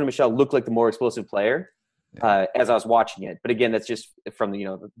feel like Sony Michel looked like the more explosive player as I was watching it. But again, that's just from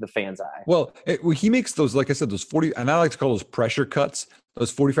the fan's eye. Well, he makes those, like I said, those 40, and I like to call those pressure cuts,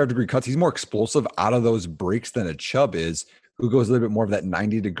 those 45-degree cuts. He's more explosive out of those breaks than a Chubb is, who goes a little bit more of that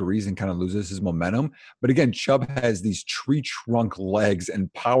 90 degrees and kind of loses his momentum. But again, Chubb has these tree trunk legs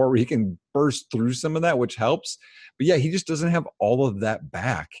and power where he can burst through some of that, which helps. But yeah, he just doesn't have all of that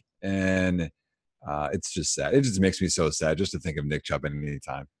back. And it's just sad. It just makes me so sad just to think of Nick Chubb at any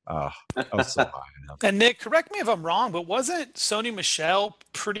time. I was so high. And Nick, correct me if I'm wrong, but wasn't Sony Michel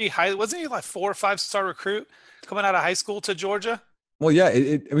pretty high? Wasn't he like 4 or 5-star recruit coming out of high school to Georgia? Well, yeah,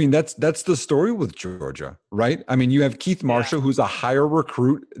 that's the story with Georgia, right? I mean, you have Keith Marshall, who's a higher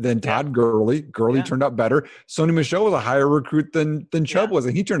recruit than Todd Gurley. Gurley turned out better. Sony Michel was a higher recruit than Chubb was,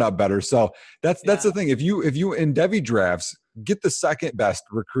 and he turned out better. So that's the thing. If you in Devy drafts, get the second best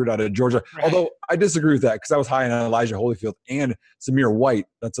recruit out of Georgia. Right. Although I disagree with that because I was high on Elijah Holyfield and Samir White.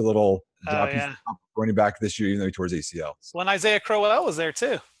 That's a little drop running back this year, even though he tore his ACL. So. When Isaiah Crowell was there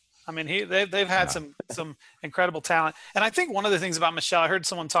too. I mean, they've had some incredible talent. And I think one of the things about Michel, I heard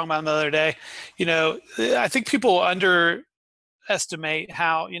someone talking about him the other day, I think people underestimate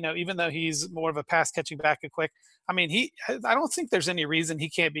how, even though he's more of a pass catching back and quick, I mean, I don't think there's any reason he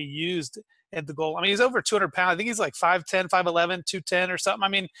can't be used at the goal. I mean, he's over 200 pounds. I think he's like 5'10", 5'11", 210 or something. I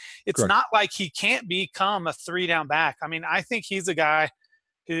mean, it's Correct. Not like he can't become a 3-down back. I mean, I think he's a guy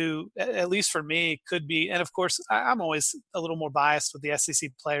who, at least for me, could be. And of course, I'm always a little more biased with the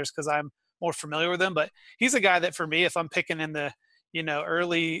SEC players because I'm more familiar with them. But he's a guy that for me, if I'm picking in the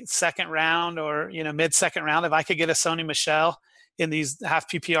early second round or mid second round, if I could get a Sony Michel in these half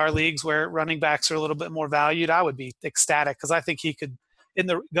PPR leagues where running backs are a little bit more valued, I would be ecstatic because I think he could,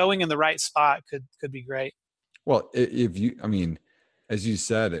 going in the right spot, could be great. Well, as you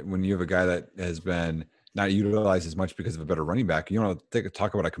said, when you have a guy that has been not utilized as much because of a better running back, you want to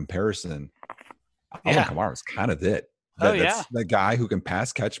talk about a comparison. Alvin Kamara is kind of it. That's the guy who can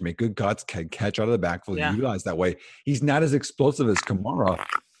pass, catch, make good cuts, can catch out of the backfield, utilized that way. He's not as explosive as Kamara.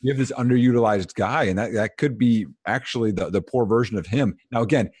 You have this underutilized guy, and that could be actually the poor version of him. Now,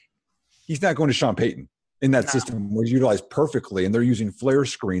 again, he's not going to Sean Payton in that system where he's utilized perfectly, and they're using flare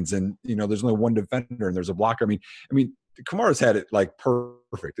screens, and there's only one defender and there's a blocker. I mean, Kamara's had it like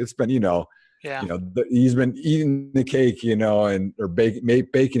perfect. It's been he's been eating the cake, or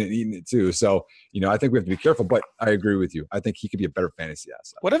baking it, and eating it too. So I think we have to be careful. But I agree with you. I think he could be a better fantasy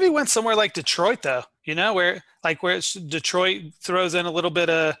asset. What if he went somewhere like Detroit, though? Where Detroit throws in a little bit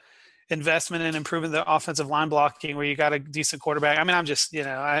of investment in improving the offensive line blocking, where you got a decent quarterback. I mean, I'm just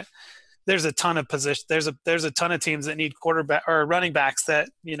there's a ton of position. There's a ton of teams that need quarterback or running backs that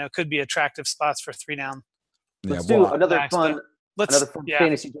could be attractive spots for 3 down. Let's do another fun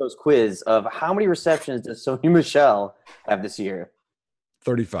Fantasy Joe's quiz of how many receptions does Sony Michel have this year?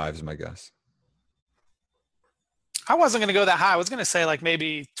 35 is my guess. I wasn't going to go that high. I was going to say like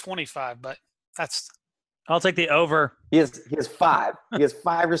maybe 25, but I'll take the over. He has 5. He has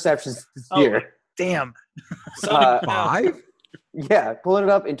 5 receptions this year. Damn. 5? Yeah, pulling it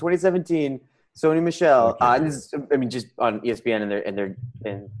up in 2017. Sony Michel, just on ESPN, and they're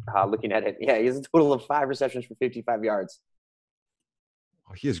looking at it. Yeah, he has a total of 5 receptions for 55 yards.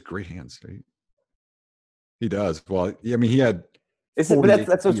 Oh, he has great hands. Right? He does. Well, he had. That's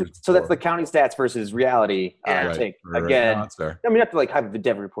the counting stats versus reality. Take again. No, that's fair. I mean, not to hype the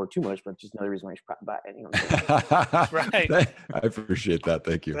Devin report too much, but just another reason why you should probably buy it. Right. I appreciate that.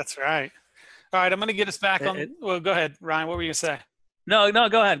 Thank you. That's right. All right, I'm going to get us back on. Well, go ahead, Ryan. What were you going to say? No,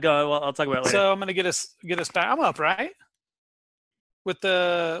 go ahead. Go. Well, I'll talk about it later. So I'm going to get us back. I'm up, right? With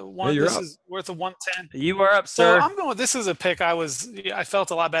the one, this is worth a 110. You are up, sir. So I'm going. This is a pick I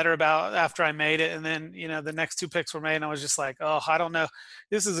felt a lot better about after I made it, and then the next 2 picks were made, and I was just like, oh, I don't know.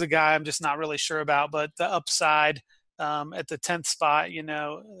 This is a guy I'm just not really sure about, but the upside at the 10th spot,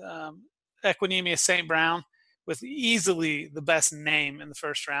 Equinemius St. Brown with easily the best name in the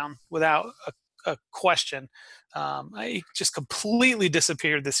first round without a question. He just completely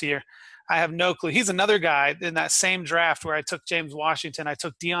disappeared this year. I have no clue. He's another guy in that same draft where I took James Washington, I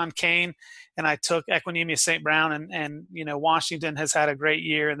took Deion Kane, and I took Equinemius St. Brown, and Washington has had a great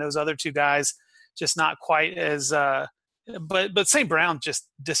year, and those other 2 guys just not quite as but St. Brown just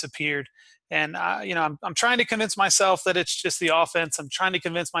disappeared. And I'm trying to convince myself that it's just the offense. I'm trying to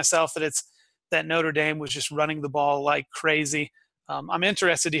convince myself that Notre Dame was just running the ball like crazy. I'm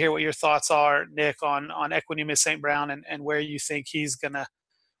interested to hear what your thoughts are, Nick, on Equinemius St. Brown and where you think he's gonna.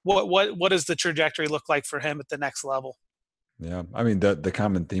 What does the trajectory look like for him at the next level? Yeah, I mean the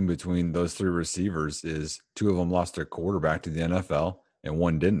common theme between those 3 receivers is 2 of them lost their quarterback to the NFL and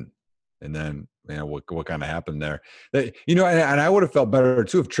 1 didn't. And then what kind of happened there? And I would have felt better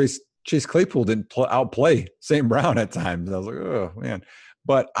too if Chase Claypool didn't outplay St. Brown at times. I was like, oh man.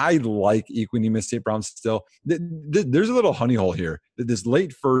 But I like Equinemius St. Brown still. There's a little honey hole here. This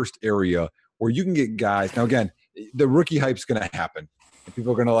late first area where you can get guys. Now, again, the rookie hype's going to happen. And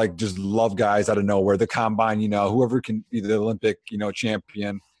people are going to just love guys out of nowhere. The combine, whoever can be the Olympic,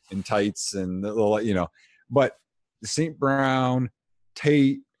 champion in tights and But St. Brown,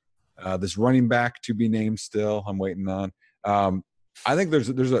 Tate, this running back to be named still. I'm waiting on. I think there's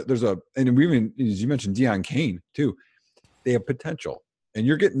a and we even, as you mentioned, Deion Kane too. They have potential. And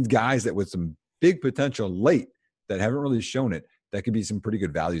you're getting guys that with some big potential late that haven't really shown it. That could be some pretty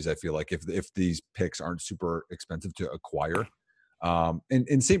good values, I feel like, if these picks aren't super expensive to acquire.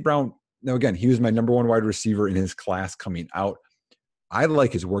 And St. Brown, now again, he was my number 1 wide receiver in his class coming out. I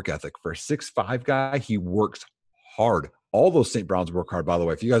like his work ethic. For a 6'5" guy, he works hard. All those St. Browns work hard, by the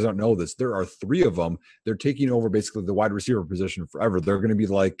way. If you guys don't know this, there are 3 of them. They're taking over basically the wide receiver position forever. They're going to be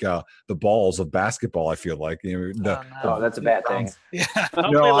like the balls of basketball, I feel like. That's a bad thing. Yeah.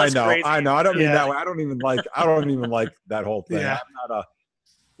 No, I know. I don't mean that way. I don't even like that whole thing. Yeah.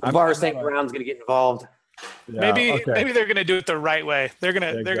 I'm not St. Brown's going to get involved. Yeah, maybe they're going to do it the right way. They're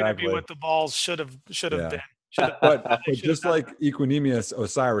going to be what the balls should have been. But just like Equinemius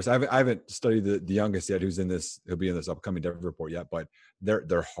Osiris, I haven't studied the youngest yet who's in this. He'll be in this upcoming Denver report yet, but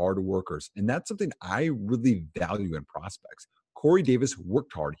they're hard workers. And that's something I really value in prospects. Corey Davis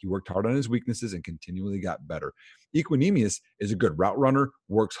worked hard. He worked hard on his weaknesses and continually got better. Equinemius is a good route runner,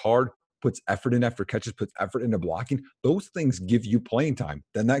 works hard, puts effort in after catches, puts effort into blocking. Those things give you playing time.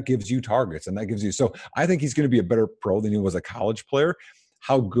 Then that gives you targets, and that gives you. So I think he's going to be a better pro than he was a college player.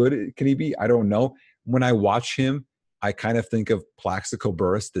 How good can he be? I don't know. When I watch him, I kind of think of Plaxico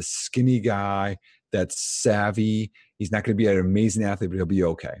Burress, this skinny guy that's savvy. He's not going to be an amazing athlete, but he'll be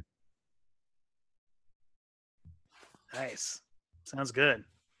okay. Nice. Sounds good.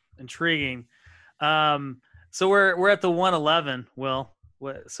 Intriguing. So we're at the 111, Will.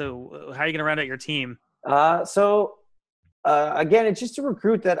 So how are you going to round out your team? Again, it's just a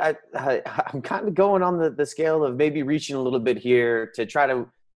recruit that I'm kind of going on the scale of maybe reaching a little bit here to try to,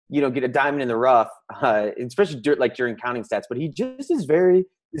 get a diamond in the rough, especially during counting stats. But he just is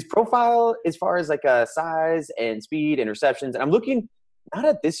his profile as far as like size and speed and receptions. And I'm looking not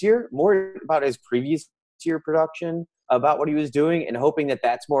at this year, more about his previous year production, about what he was doing, and hoping that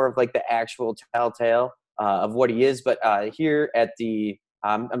that's more of like the actual telltale of what he is. But here at the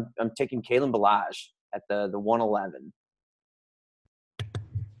I'm taking Kalen Balazs at the 111.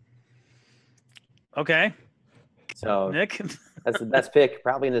 Okay. So Nick, that's the best pick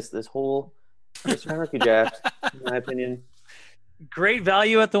probably in this whole rookie draft, in my opinion. great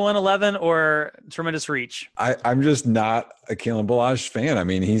value at the 111 or tremendous reach? I'm just not a Kalen Balazs fan. I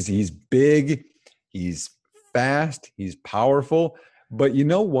mean, he's big, he's fast, he's powerful, but you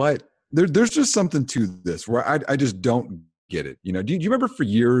know what? There's just something to this where I just don't get it. Do you remember for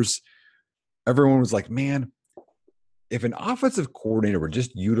years, everyone was like, man, if an offensive coordinator would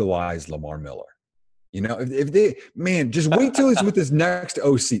just utilize Lamar Miller, if they, man, just wait till he's with his next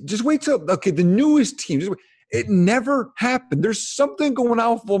OC. Just wait till, the newest team. It never happened. There's something going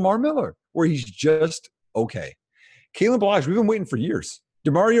on with Lamar Miller where he's just okay. Kalen Balazs, we've been waiting for years.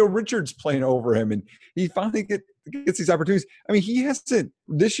 DeMario Richards playing over him, and he finally gets these opportunities. I mean, he hasn't –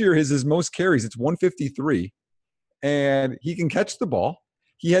 this year his most carries. It's 153, and he can catch the ball.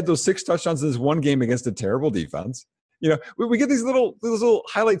 He had those 6 touchdowns in this one game against a terrible defense. We get these little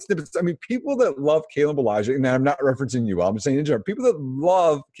highlight snippets. I mean, people that love Kalen Balazs, and I'm not referencing you, I'm saying in general, people that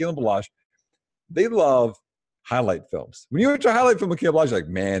love Kalen Balazs, they love highlight films. When you watch a highlight film of Kalen Balazs, you're like,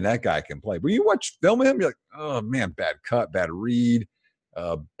 man, that guy can play. When you watch film of him, you're like, oh, man, bad cut, bad read.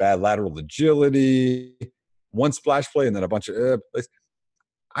 Bad lateral agility, one splash play, and then a bunch of plays.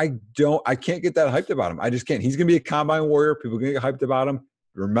 I can't get that hyped about him. I just can't. He's going to be a combine warrior. People are going to get hyped about him.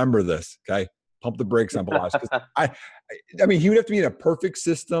 Remember this, okay? Pump the brakes on Balazs. I mean, he would have to be in a perfect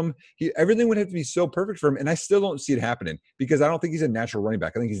system. Everything would have to be so perfect for him, and I still don't see it happening because I don't think he's a natural running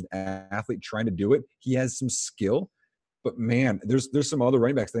back. I think he's an athlete trying to do it. He has some skill, but man, there's some other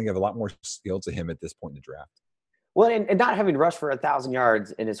running backs that I think have a lot more skill to him at this point in the draft. Well, and not having rushed for 1,000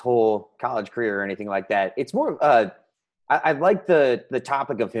 yards in his whole college career or anything like that. It's more I like the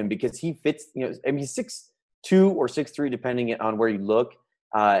topic of him because he fits, he's 6'2" or 6'3", depending on where you look,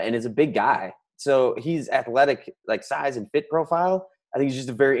 and is a big guy. So he's athletic, like size and fit profile. I think he's just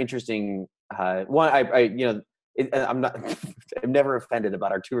a very interesting one. I'm never offended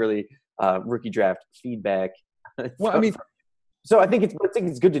about our too early rookie draft feedback. Well, I mean, so I think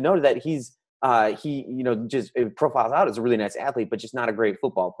it's good to know that he's just profiles out as a really nice athlete, but just not a great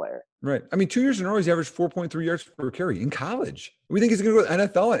football player. Right. I mean, 2 years in a row, he's averaged 4.3 yards per carry in college. We think he's going to go to the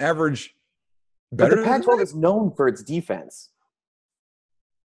NFL and average better. But the Pac-12 is known for its defense.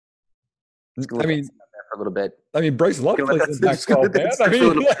 I mean, for a little bit. I mean, Bryce Love plays in the Pac-12, man.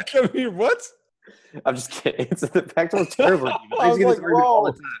 I mean, what? I'm just kidding. The Pac-12 is terrible. I was like, all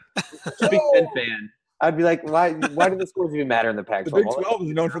the time. I'm a Big Ten fan. I'd be like, why do the scores even matter in the Pac-12? The Big 12 is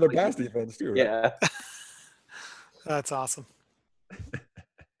known for their pass defense, too. Right? Yeah. That's awesome.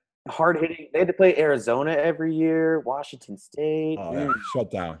 Hard hitting. They had to play Arizona every year, Washington State. Oh, yeah. Shut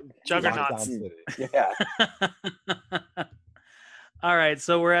down. Juggernauts. Yeah. All right,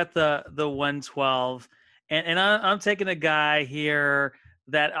 so we're at the 112, and I'm taking a guy here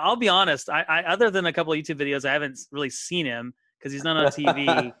that I'll be honest, I other than a couple of YouTube videos, I haven't really seen him because he's not on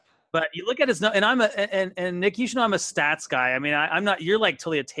TV. But you look at his and and Nick, you should know I'm a stats guy. I mean, I'm not. You're like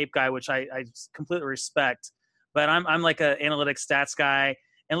totally a tape guy, which I completely respect. But I'm like an analytics stats guy.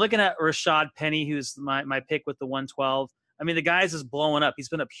 And looking at Rashad Penny, who's my pick with the 112. I mean, the guy's is blowing up. He's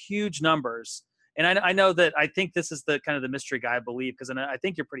been up huge numbers. And I know that I think this is the kind of the mystery guy, I believe, because I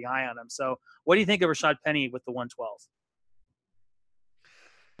think you're pretty high on him. So what do you think of Rashad Penny with the 112?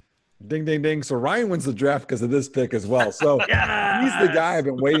 Ding, ding, ding. So Ryan wins the draft because of this pick as well. So Yes! He's the guy I've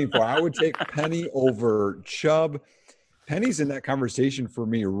been waiting for. I would take Penny over Chubb. Penny's in that conversation for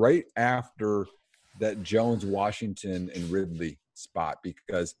me right after that Jones, Washington, and Ridley spot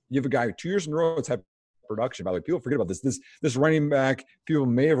because you have a guy who 2 years in a row has had production. By the way, people forget about this. This running back, people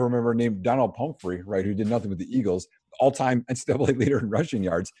may have remembered named Donald Pumphrey, right, who did nothing with the Eagles, all-time NCAA leader in rushing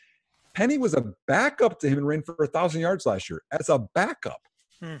yards. Penny was a backup to him and ran for 1,000 yards last year as a backup.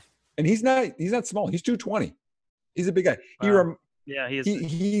 And he's not small. He's 220. He's a big guy. Wow.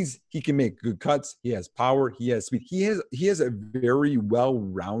 He is. He can make good cuts. He has power. He has speed. He has a very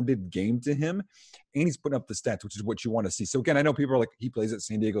well-rounded game to him, and he's putting up the stats, which is what you want to see. So again, I know people are like, he plays at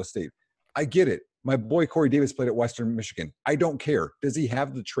San Diego State. I get it. My boy Corey Davis played at Western Michigan. I don't care. Does he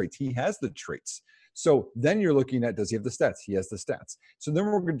have the traits? He has the traits. So then you're looking at, does he have the stats? He has the stats. So then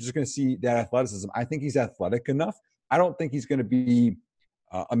we're just going to see that athleticism. I think he's athletic enough. I don't think he's going to be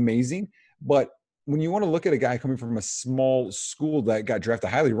amazing, but when you want to look at a guy coming from a small school that got drafted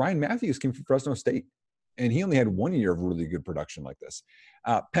highly, Ryan Matthews came from Fresno State, and he only had 1 year of really good production like this.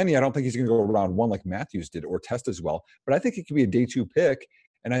 Penny, I don't think he's going to go round one like Matthews did or test as well, but I think he could be a day 2 pick,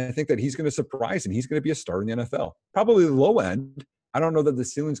 and I think that he's going to surprise, and he's going to be a star in the NFL. Probably the low end. I don't know that the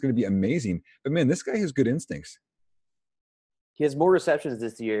ceiling's going to be amazing, but man, this guy has good instincts. He has more receptions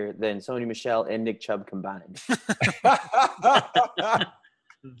this year than Sony Michel and Nick Chubb combined.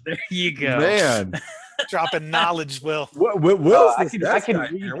 There you go, man. Dropping knowledge, Will. I can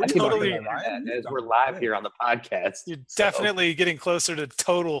totally that as we're live here on the podcast. You're definitely getting closer to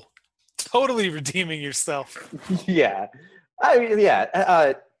totally redeeming yourself. Yeah, I really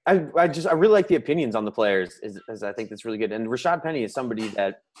like the opinions on the players. Is I think that's really good. And Rashad Penny is somebody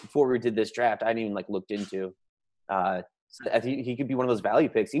that before we did this draft, I hadn't even looked into. So I think he could be one of those value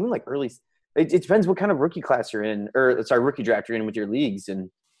picks, even early. It depends what kind of rookie class you're in, rookie draft you're in with your leagues. And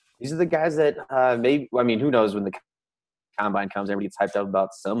these are the guys that who knows when the combine comes, everybody gets hyped up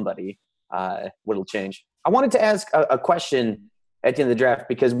about somebody, what'll change. I wanted to ask a question at the end of the draft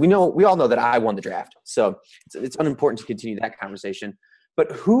because we all know that I won the draft. So it's unimportant to continue that conversation.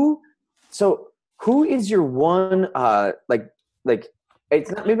 But who is your one,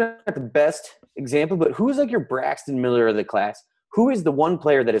 it's not maybe not the best example, but who's your Braxton Miller of the class? Who is the one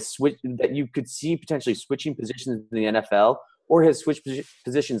player that that you could see potentially switching positions in the NFL or has switched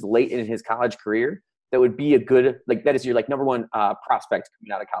positions late in his college career that would be a good, that is your number one prospect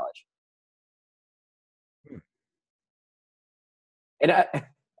coming out of college? And I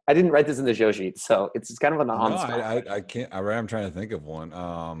didn't write this in the show sheet, so it's kind of an on-spot. I can't. I'm trying to think of one.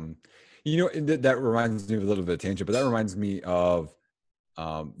 That reminds me of a little bit of tangent, but that reminds me of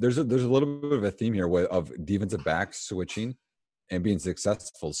there's a little bit of a theme here of defensive backs switching and being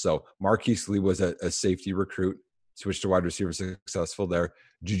successful. So Marquise Lee was a safety recruit, switched to wide receiver, successful there.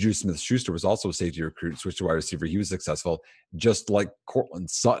 Juju Smith-Schuster was also a safety recruit, switched to wide receiver. He was successful, just like Cortland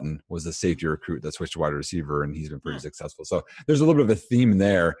Sutton was a safety recruit that switched to wide receiver, and he's been pretty successful. So there's a little bit of a theme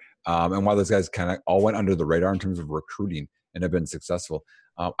there. And while those guys kind of all went under the radar in terms of recruiting and have been successful,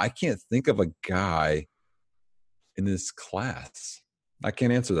 I can't think of a guy in this class. I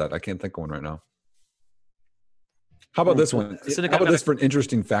can't answer that. I can't think of one right now. How about this one? How about this for an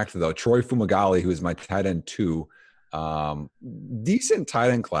interesting fact, though? Troy Fumagalli, who is my tight end 2, decent tight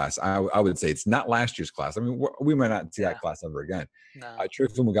end class. I would say it's not last year's class. I mean, we might not see that class ever again. No. Troy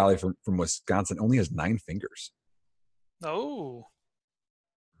Fumagalli from Wisconsin only has 9 fingers. Oh,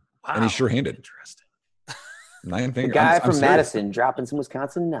 wow. And he's sure-handed. Interesting. 9 fingers. The guy from Madison dropping some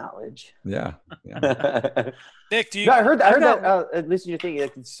Wisconsin knowledge. Yeah. Nick, do you? No, I heard that. At least you're thinking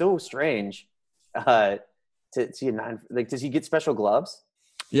it's so strange. To see a 9, does he get special gloves?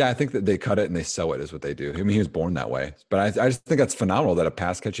 Yeah, I think that they cut it and they sew it is what they do. I mean, he was born that way. But I just think that's phenomenal that a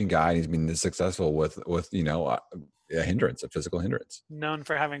pass catching guy, and he's been this successful with a hindrance, a physical hindrance. Known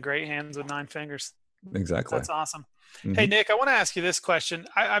for having great hands with 9 fingers. Exactly. That's awesome. Mm-hmm. Hey, Nick, I want to ask you this question.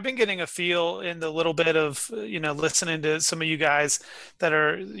 I've been getting a feel in the little bit of, listening to some of you guys that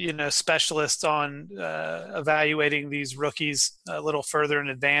are, specialists on evaluating these rookies a little further in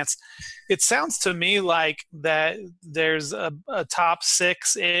advance. It sounds to me like that there's a top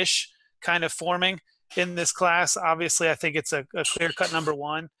 6-ish kind of forming in this class. Obviously, I think it's a clear-cut number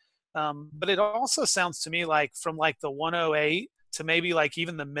 1. But it also sounds to me like from the 108 to maybe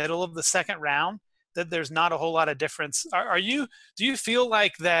even the middle of the second round, that there's not a whole lot of difference. Do you feel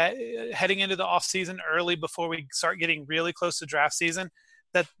like that heading into the off season early before we start getting really close to draft season,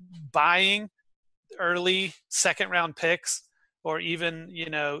 that buying early second round picks or even,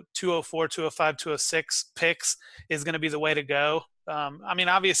 204, 205, 206 picks is going to be the way to go?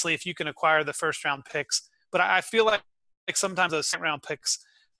 Obviously if you can acquire the first round picks, but I feel like sometimes those second round picks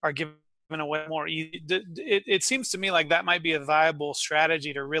are given away more easy. It seems to me like that might be a viable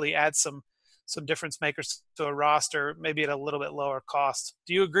strategy to really add some difference makers to a roster, maybe at a little bit lower cost.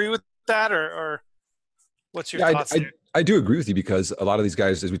 Do you agree with that or? What's your thoughts there? I do agree with you because a lot of these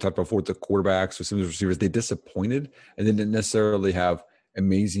guys, as we talked about before, with the quarterbacks or some of the receivers, they disappointed and they didn't necessarily have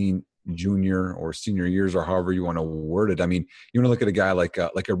amazing junior or senior years or however you want to word it. I mean, you want to look at a guy like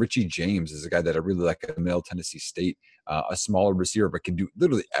a Richie James is a guy that I really like at Middle Tennessee State, a smaller receiver, but can do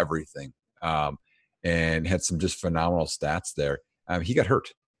literally everything. And had some just phenomenal stats there. He got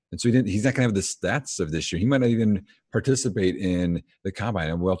hurt. And so he's not going to have the stats of this year. He might not even participate in the combine,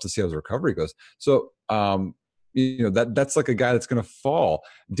 and we'll have to see how his recovery goes. So, that's like a guy that's going to fall.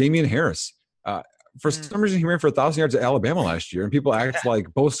 Damian Harris, for some reason, he ran for 1,000 yards at Alabama last year, and people act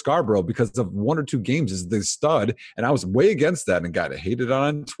like Bo Scarborough because of 1 or 2 games is the stud. And I was way against that and got hated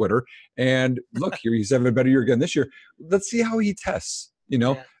on Twitter. And look, here he's having a better year again this year. Let's see how he tests.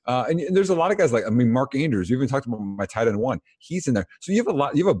 And there's a lot of guys Mark Andrews. We even talked about my tight end one. He's in there. So you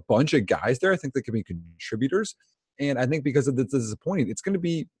have a bunch of guys there. I think that could be contributors. And I think because of the disappointing, it's going to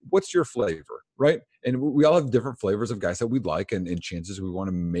be, what's your flavor, right? And we all have different flavors of guys that we like and chances we want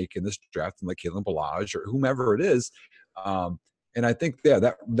to make in this draft, and like Kalen Ballage or whomever it is. And I think,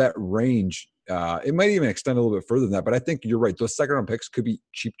 that range, it might even extend a little bit further than that. But I think you're right. Those second-round picks could be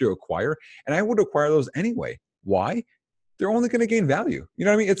cheap to acquire. And I would acquire those anyway. Why? They're only going to gain value. You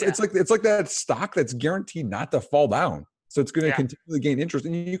know what I mean? It's like that stock that's guaranteed not to fall down. So it's going to continually gain interest,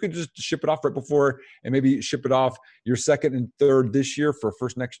 and you could just ship it off right before, and maybe ship it off your second and third this year for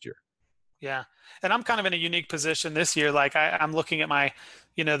first next year. Yeah, and I'm kind of in a unique position this year. Like I'm looking at my,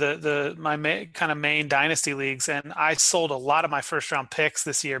 my kind of main dynasty leagues, and I sold a lot of my first round picks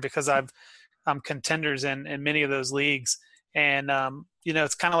this year because I'm contenders in many of those leagues. And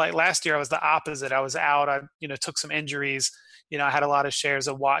it's kind of like last year I was the opposite. I was out. I took some injuries. I had a lot of shares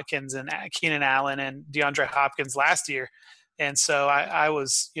of Watkins and Keenan Allen and DeAndre Hopkins last year. And so I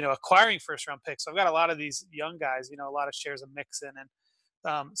was, acquiring first round picks. So I've got a lot of these young guys, a lot of shares of Mixon.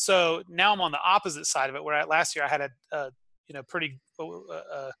 And so now I'm on the opposite side of it, where last year I had a pretty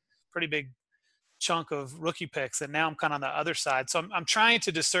big chunk of rookie picks. And now I'm kind of on the other side. So I'm trying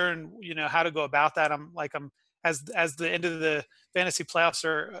to discern, how to go about that. As the end of the fantasy playoffs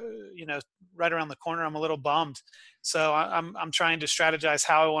are, right around the corner, I'm a little bummed. So I'm trying to strategize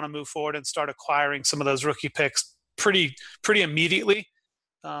how I want to move forward and start acquiring some of those rookie picks pretty immediately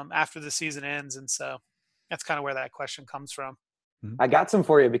after the season ends. And so that's kind of where that question comes from. I got some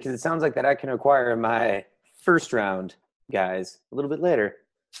for you because it sounds like that I can acquire my first round guys a little bit later.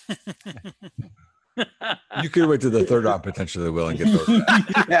 You could wait to the third round potentially, Will, and get those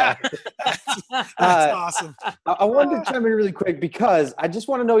back. Yeah. That's awesome. I wanted to chime in really quick because I just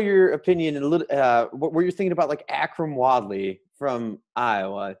want to know your opinion and a little what you're thinking about, like Akram Wadley from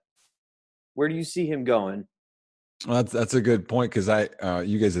Iowa. Where do you see him going? Well, that's a good point because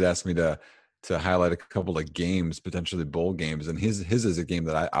you guys had asked me to highlight a couple of games, potentially bowl games, and his is a game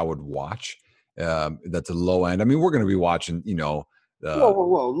that I would watch. That's a low end. I mean, we're going to be watching, whoa,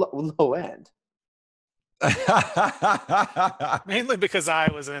 low end. Mainly because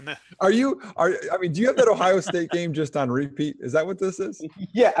I was in it. Do you have that Ohio State game just on repeat? Is that what this is?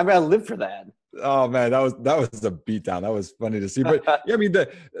 Yeah, I live for that. Oh man, that was a beatdown. That was funny to see. But yeah,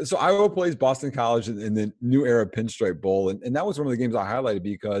 so Iowa plays Boston College in the New Era Pinstripe Bowl, and that was one of the games I highlighted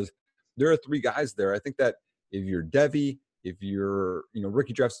because there are 3 guys there. I think that if you're Devi, if you're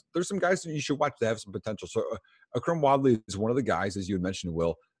rookie drafts, there's some guys that you should watch that have some potential. So Akram Wadley is one of the guys, as you had mentioned,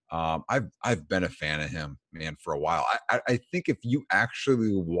 Will. I've been a fan of him, man, for a while. I think if you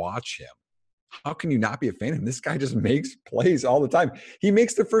actually watch him, how can you not be a fan of him? This guy just makes plays all the time. He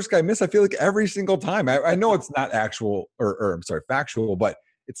makes the first guy miss, I feel like, every single time. I know it's not factual, but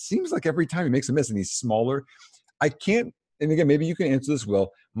it seems like every time he makes a miss, and he's smaller. I can't, and again, maybe you can answer this,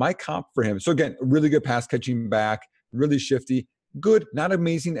 Will. My comp for him, so again, really good pass catching back, really shifty, good, not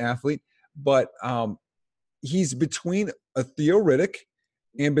amazing athlete, but he's between a Theo Riddick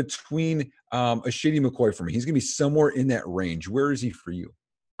and between a Shady McCoy for me. He's going to be somewhere in that range. Where is he for you?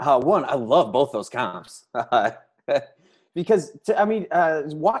 One, I love both those comps because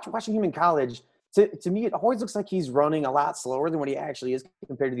watching him in college, to me, it always looks like he's running a lot slower than what he actually is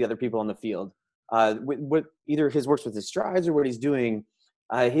compared to the other people on the field. With either his works with his strides or what he's doing,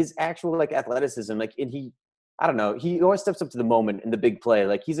 his actual athleticism, I don't know. He always steps up to the moment in the big play.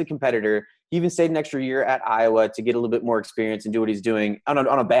 Like, he's a competitor. He even stayed an extra year at Iowa to get a little bit more experience and do what he's doing on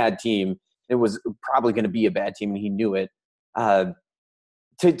a bad team. It was probably going to be a bad team, and he knew it.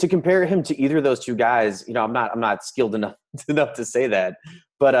 To compare him to either of those 2 guys, I'm not skilled enough to say that.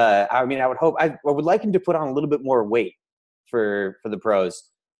 But I would hope I would like him to put on a little bit more weight for the pros,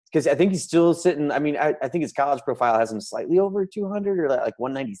 because I think he's still sitting. I think his college profile has him slightly over 200 or like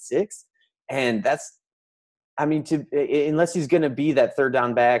 196, and that's I mean, unless he's going to be that third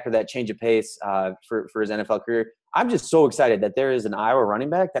down back or that change of pace for his NFL career, I'm just so excited that there is an Iowa running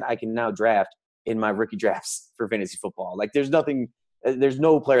back that I can now draft in my rookie drafts for fantasy football. Like, there's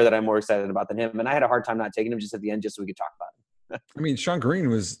no player that I'm more excited about than him. And I had a hard time not taking him just at the end, just so we could talk about him. I mean, Sean Green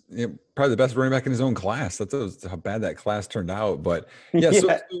was probably the best running back in his own class. That's how bad that class turned out. But yeah,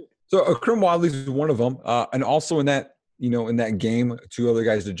 so Akrim Wadley is one of them, and also in that game, two other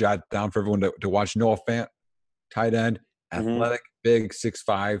guys to jot down for everyone to watch. Noah Fant, tight end, athletic, big,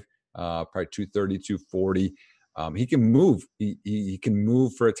 6'5", probably 230, 240. He can move. He can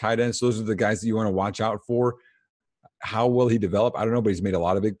move for a tight end. So those are the guys that you want to watch out for. How will he develop? I don't know, but he's made a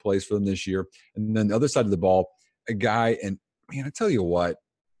lot of big plays for them this year. And then the other side of the ball, a guy, and man, I tell you what,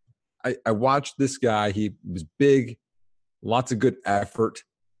 I watched this guy. He was big, lots of good effort.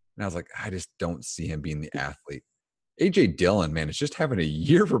 And I was like, I just don't see him being the athlete. A.J. Dillon, man, is just having a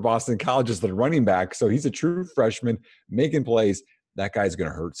year for Boston College as the running back. So he's a true freshman making plays. That guy's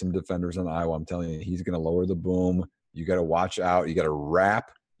going to hurt some defenders in Iowa. I'm telling you, he's going to lower the boom. You got to watch out. You got to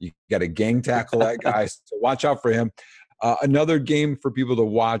wrap. You got to gang tackle that guy. So watch out for him. Another game for people to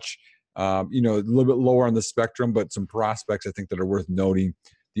watch, a little bit lower on the spectrum, but some prospects I think that are worth noting.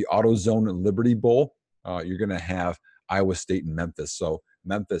 The AutoZone Liberty Bowl. You're going to have Iowa State and Memphis. So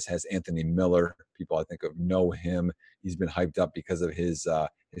Memphis has Anthony Miller. People I think know him. He's been hyped up because of his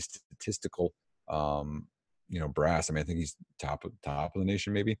statistical, brass. I mean, I think he's top of the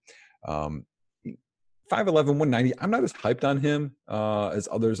nation, maybe. 5'11", 190. I'm not as hyped on him as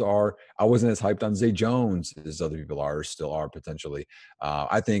others are. I wasn't as hyped on Zay Jones as other people are, or still are potentially.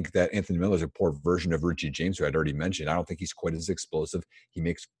 I think that Anthony Miller is a poor version of Richie James, who I'd already mentioned. I don't think he's quite as explosive. He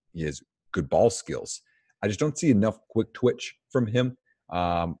has good ball skills. I just don't see enough quick twitch from him.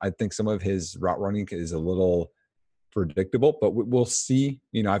 I think some of his route running is a little predictable, but we'll see.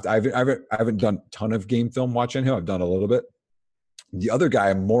 I haven't done a ton of game film watching him. I've done a little bit. The other guy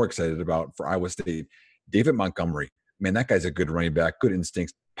I'm more excited about for Iowa State, David Montgomery. Man, that guy's a good running back, good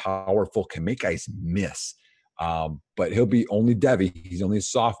instincts, powerful, can make guys miss. But he'll be only Devy. He's only a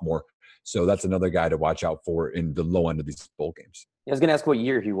sophomore. So that's another guy to watch out for in the low end of these bowl games. I was going to ask what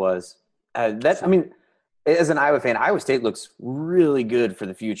year he was. As an Iowa fan, Iowa State looks really good for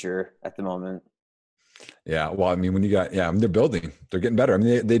the future at the moment. Yeah, well, I mean, when you got they're building. They're getting better. I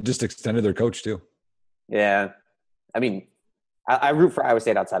mean, they just extended their coach too. Yeah. I mean, I root for Iowa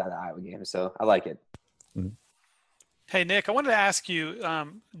State outside of the Iowa game, so I like it. Mm-hmm. Hey, Nick, I wanted to ask you,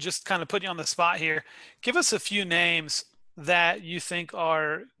 just kind of put you on the spot here. Give us a few names that you think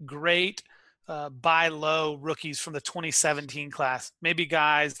are great buy low rookies from the 2017 class. Maybe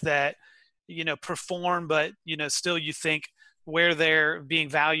guys that, perform, but, still you think where they're being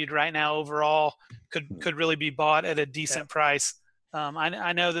valued right now overall could really be bought at a decent price.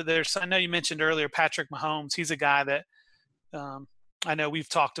 I know that I know you mentioned earlier Patrick Mahomes. He's a guy that I know we've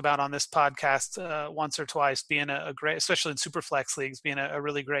talked about on this podcast once or twice, being a great, especially in Superflex leagues, being a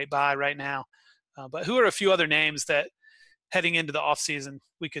really great buy right now. But who are a few other names that heading into the offseason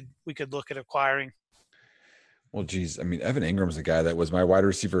we could look at acquiring? Well, geez, I mean, Evan Ingram's a guy that was my wide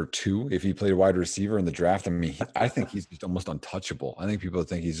receiver too. If he played wide receiver in the draft, I mean, I think he's just almost untouchable. I think people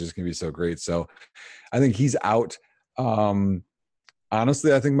think he's just going to be so great. So I think he's out.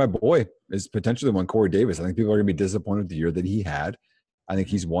 Honestly, I think my boy is potentially one, Corey Davis. I think people are going to be disappointed with the year that he had. I think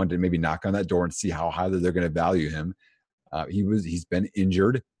he's one to maybe knock on that door and see how highly they're going to value him. He's been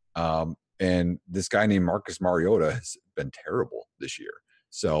injured. And this guy named Marcus Mariota has been terrible this year.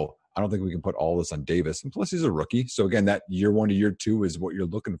 So I don't think we can put all this on Davis. And plus, he's a rookie. So, again, that year one to year two is what you're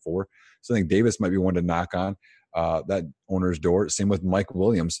looking for. So I think Davis might be one to knock on that owner's door. Same with Mike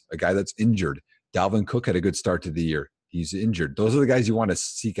Williams, a guy that's injured. Dalvin Cook had a good start to the year. He's injured. Those are the guys you want to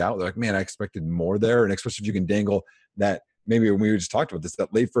seek out. They're like, man, I expected more there. And especially if you can dangle that, maybe when we just talked about this,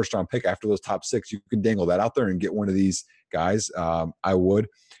 that late first-round pick after those top six, you can dangle that out there and get one of these guys. I would.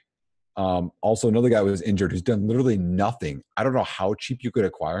 Also, another guy was injured who's done literally nothing. I don't know how cheap you could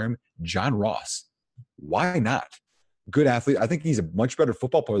acquire him. John Ross. Why not? Good athlete. I think he's a much better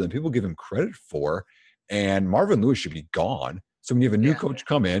football player than people give him credit for. And Marvin Lewis should be gone. So when you have a new coach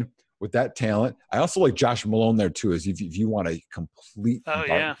come in with that talent, I also like Josh Malone there too, as if you want a complete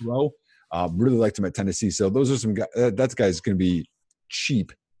throw. Really liked him at Tennessee. So those are some guys. That guy's going to be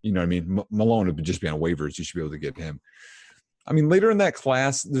cheap. You know what I mean? Malone would just be on waivers. You should be able to get him. I mean, later in that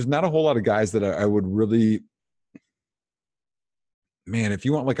class, there's not a whole lot of guys that I would really – man, if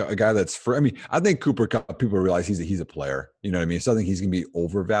you want like a guy that's – I mean, I think Cooper Kupp, people realize he's a player. You know what I mean? So I think he's going to be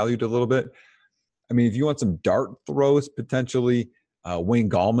overvalued a little bit. I mean, if you want some dart throws potentially, Wayne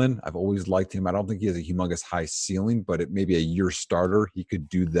Gallman, I've always liked him. I don't think he has a humongous high ceiling, but it may be a year starter. He could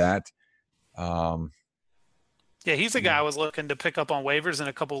do that. Yeah, he's a guy I was looking to pick up on waivers in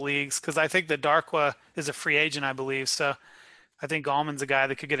a couple leagues because I think that Darkwa is a free agent, I believe. So I think Gallman's a guy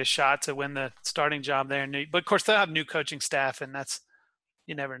that could get a shot to win the starting job there. But of course, they'll have new coaching staff, and that's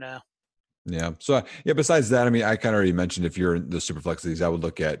you never know. Yeah. So besides that, I mean, I kind of already mentioned if you're in the Superflex leagues, I would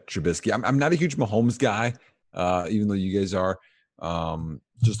look at Trubisky. I'm not a huge Mahomes guy, even though you guys are.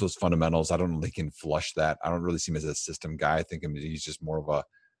 Just those fundamentals. I don't really can flush that. I don't really see him as a system guy. I think he's just more of a,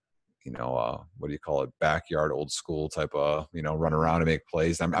 what do you call it? Backyard, old school type of, run around and make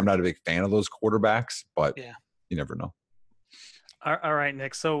plays. I'm not a big fan of those quarterbacks, but you never know. All right,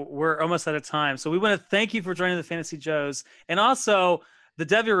 Nick. So we're almost out of time. So we want to thank you for joining the Fantasy Joes and also the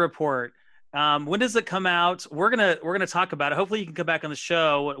Devy Report. When does it come out? We're gonna talk about it. Hopefully you can come back on the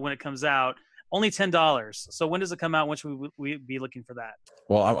show when it comes out. Only $10. So when does it come out? When should we be looking for that?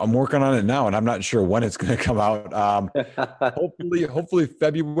 Well, I'm working on it now, and I'm not sure when it's going to come out. Hopefully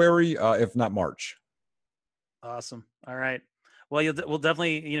February, if not March. Awesome. All right. Well, we'll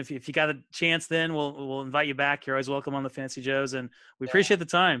definitely, if you got a chance, then we'll invite you back. You're always welcome on the Fantasy Joes, and we appreciate the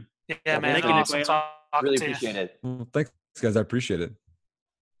time. Yeah, man. Thank you, Awesome. Nick. Really appreciate it. Well, thanks, guys. I appreciate it.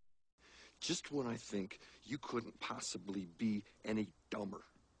 Just when I think you couldn't possibly be any dumber,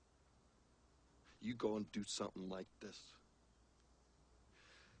 you go and do something like this.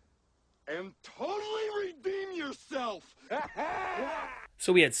 And totally redeem yourself!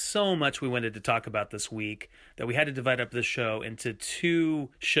 So we had so much we wanted to talk about this week that we had to divide up the show into 2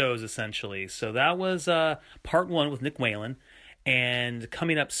 shows, essentially. So that was part 1 with Nick Whalen. And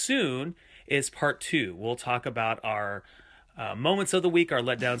coming up soon is part 2. We'll talk about our moments of the week, our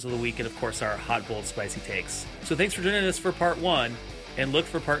letdowns of the week, and, of course, our hot, bold, spicy takes. So thanks for joining us for part 1, and look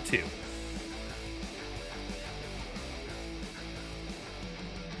for part 2.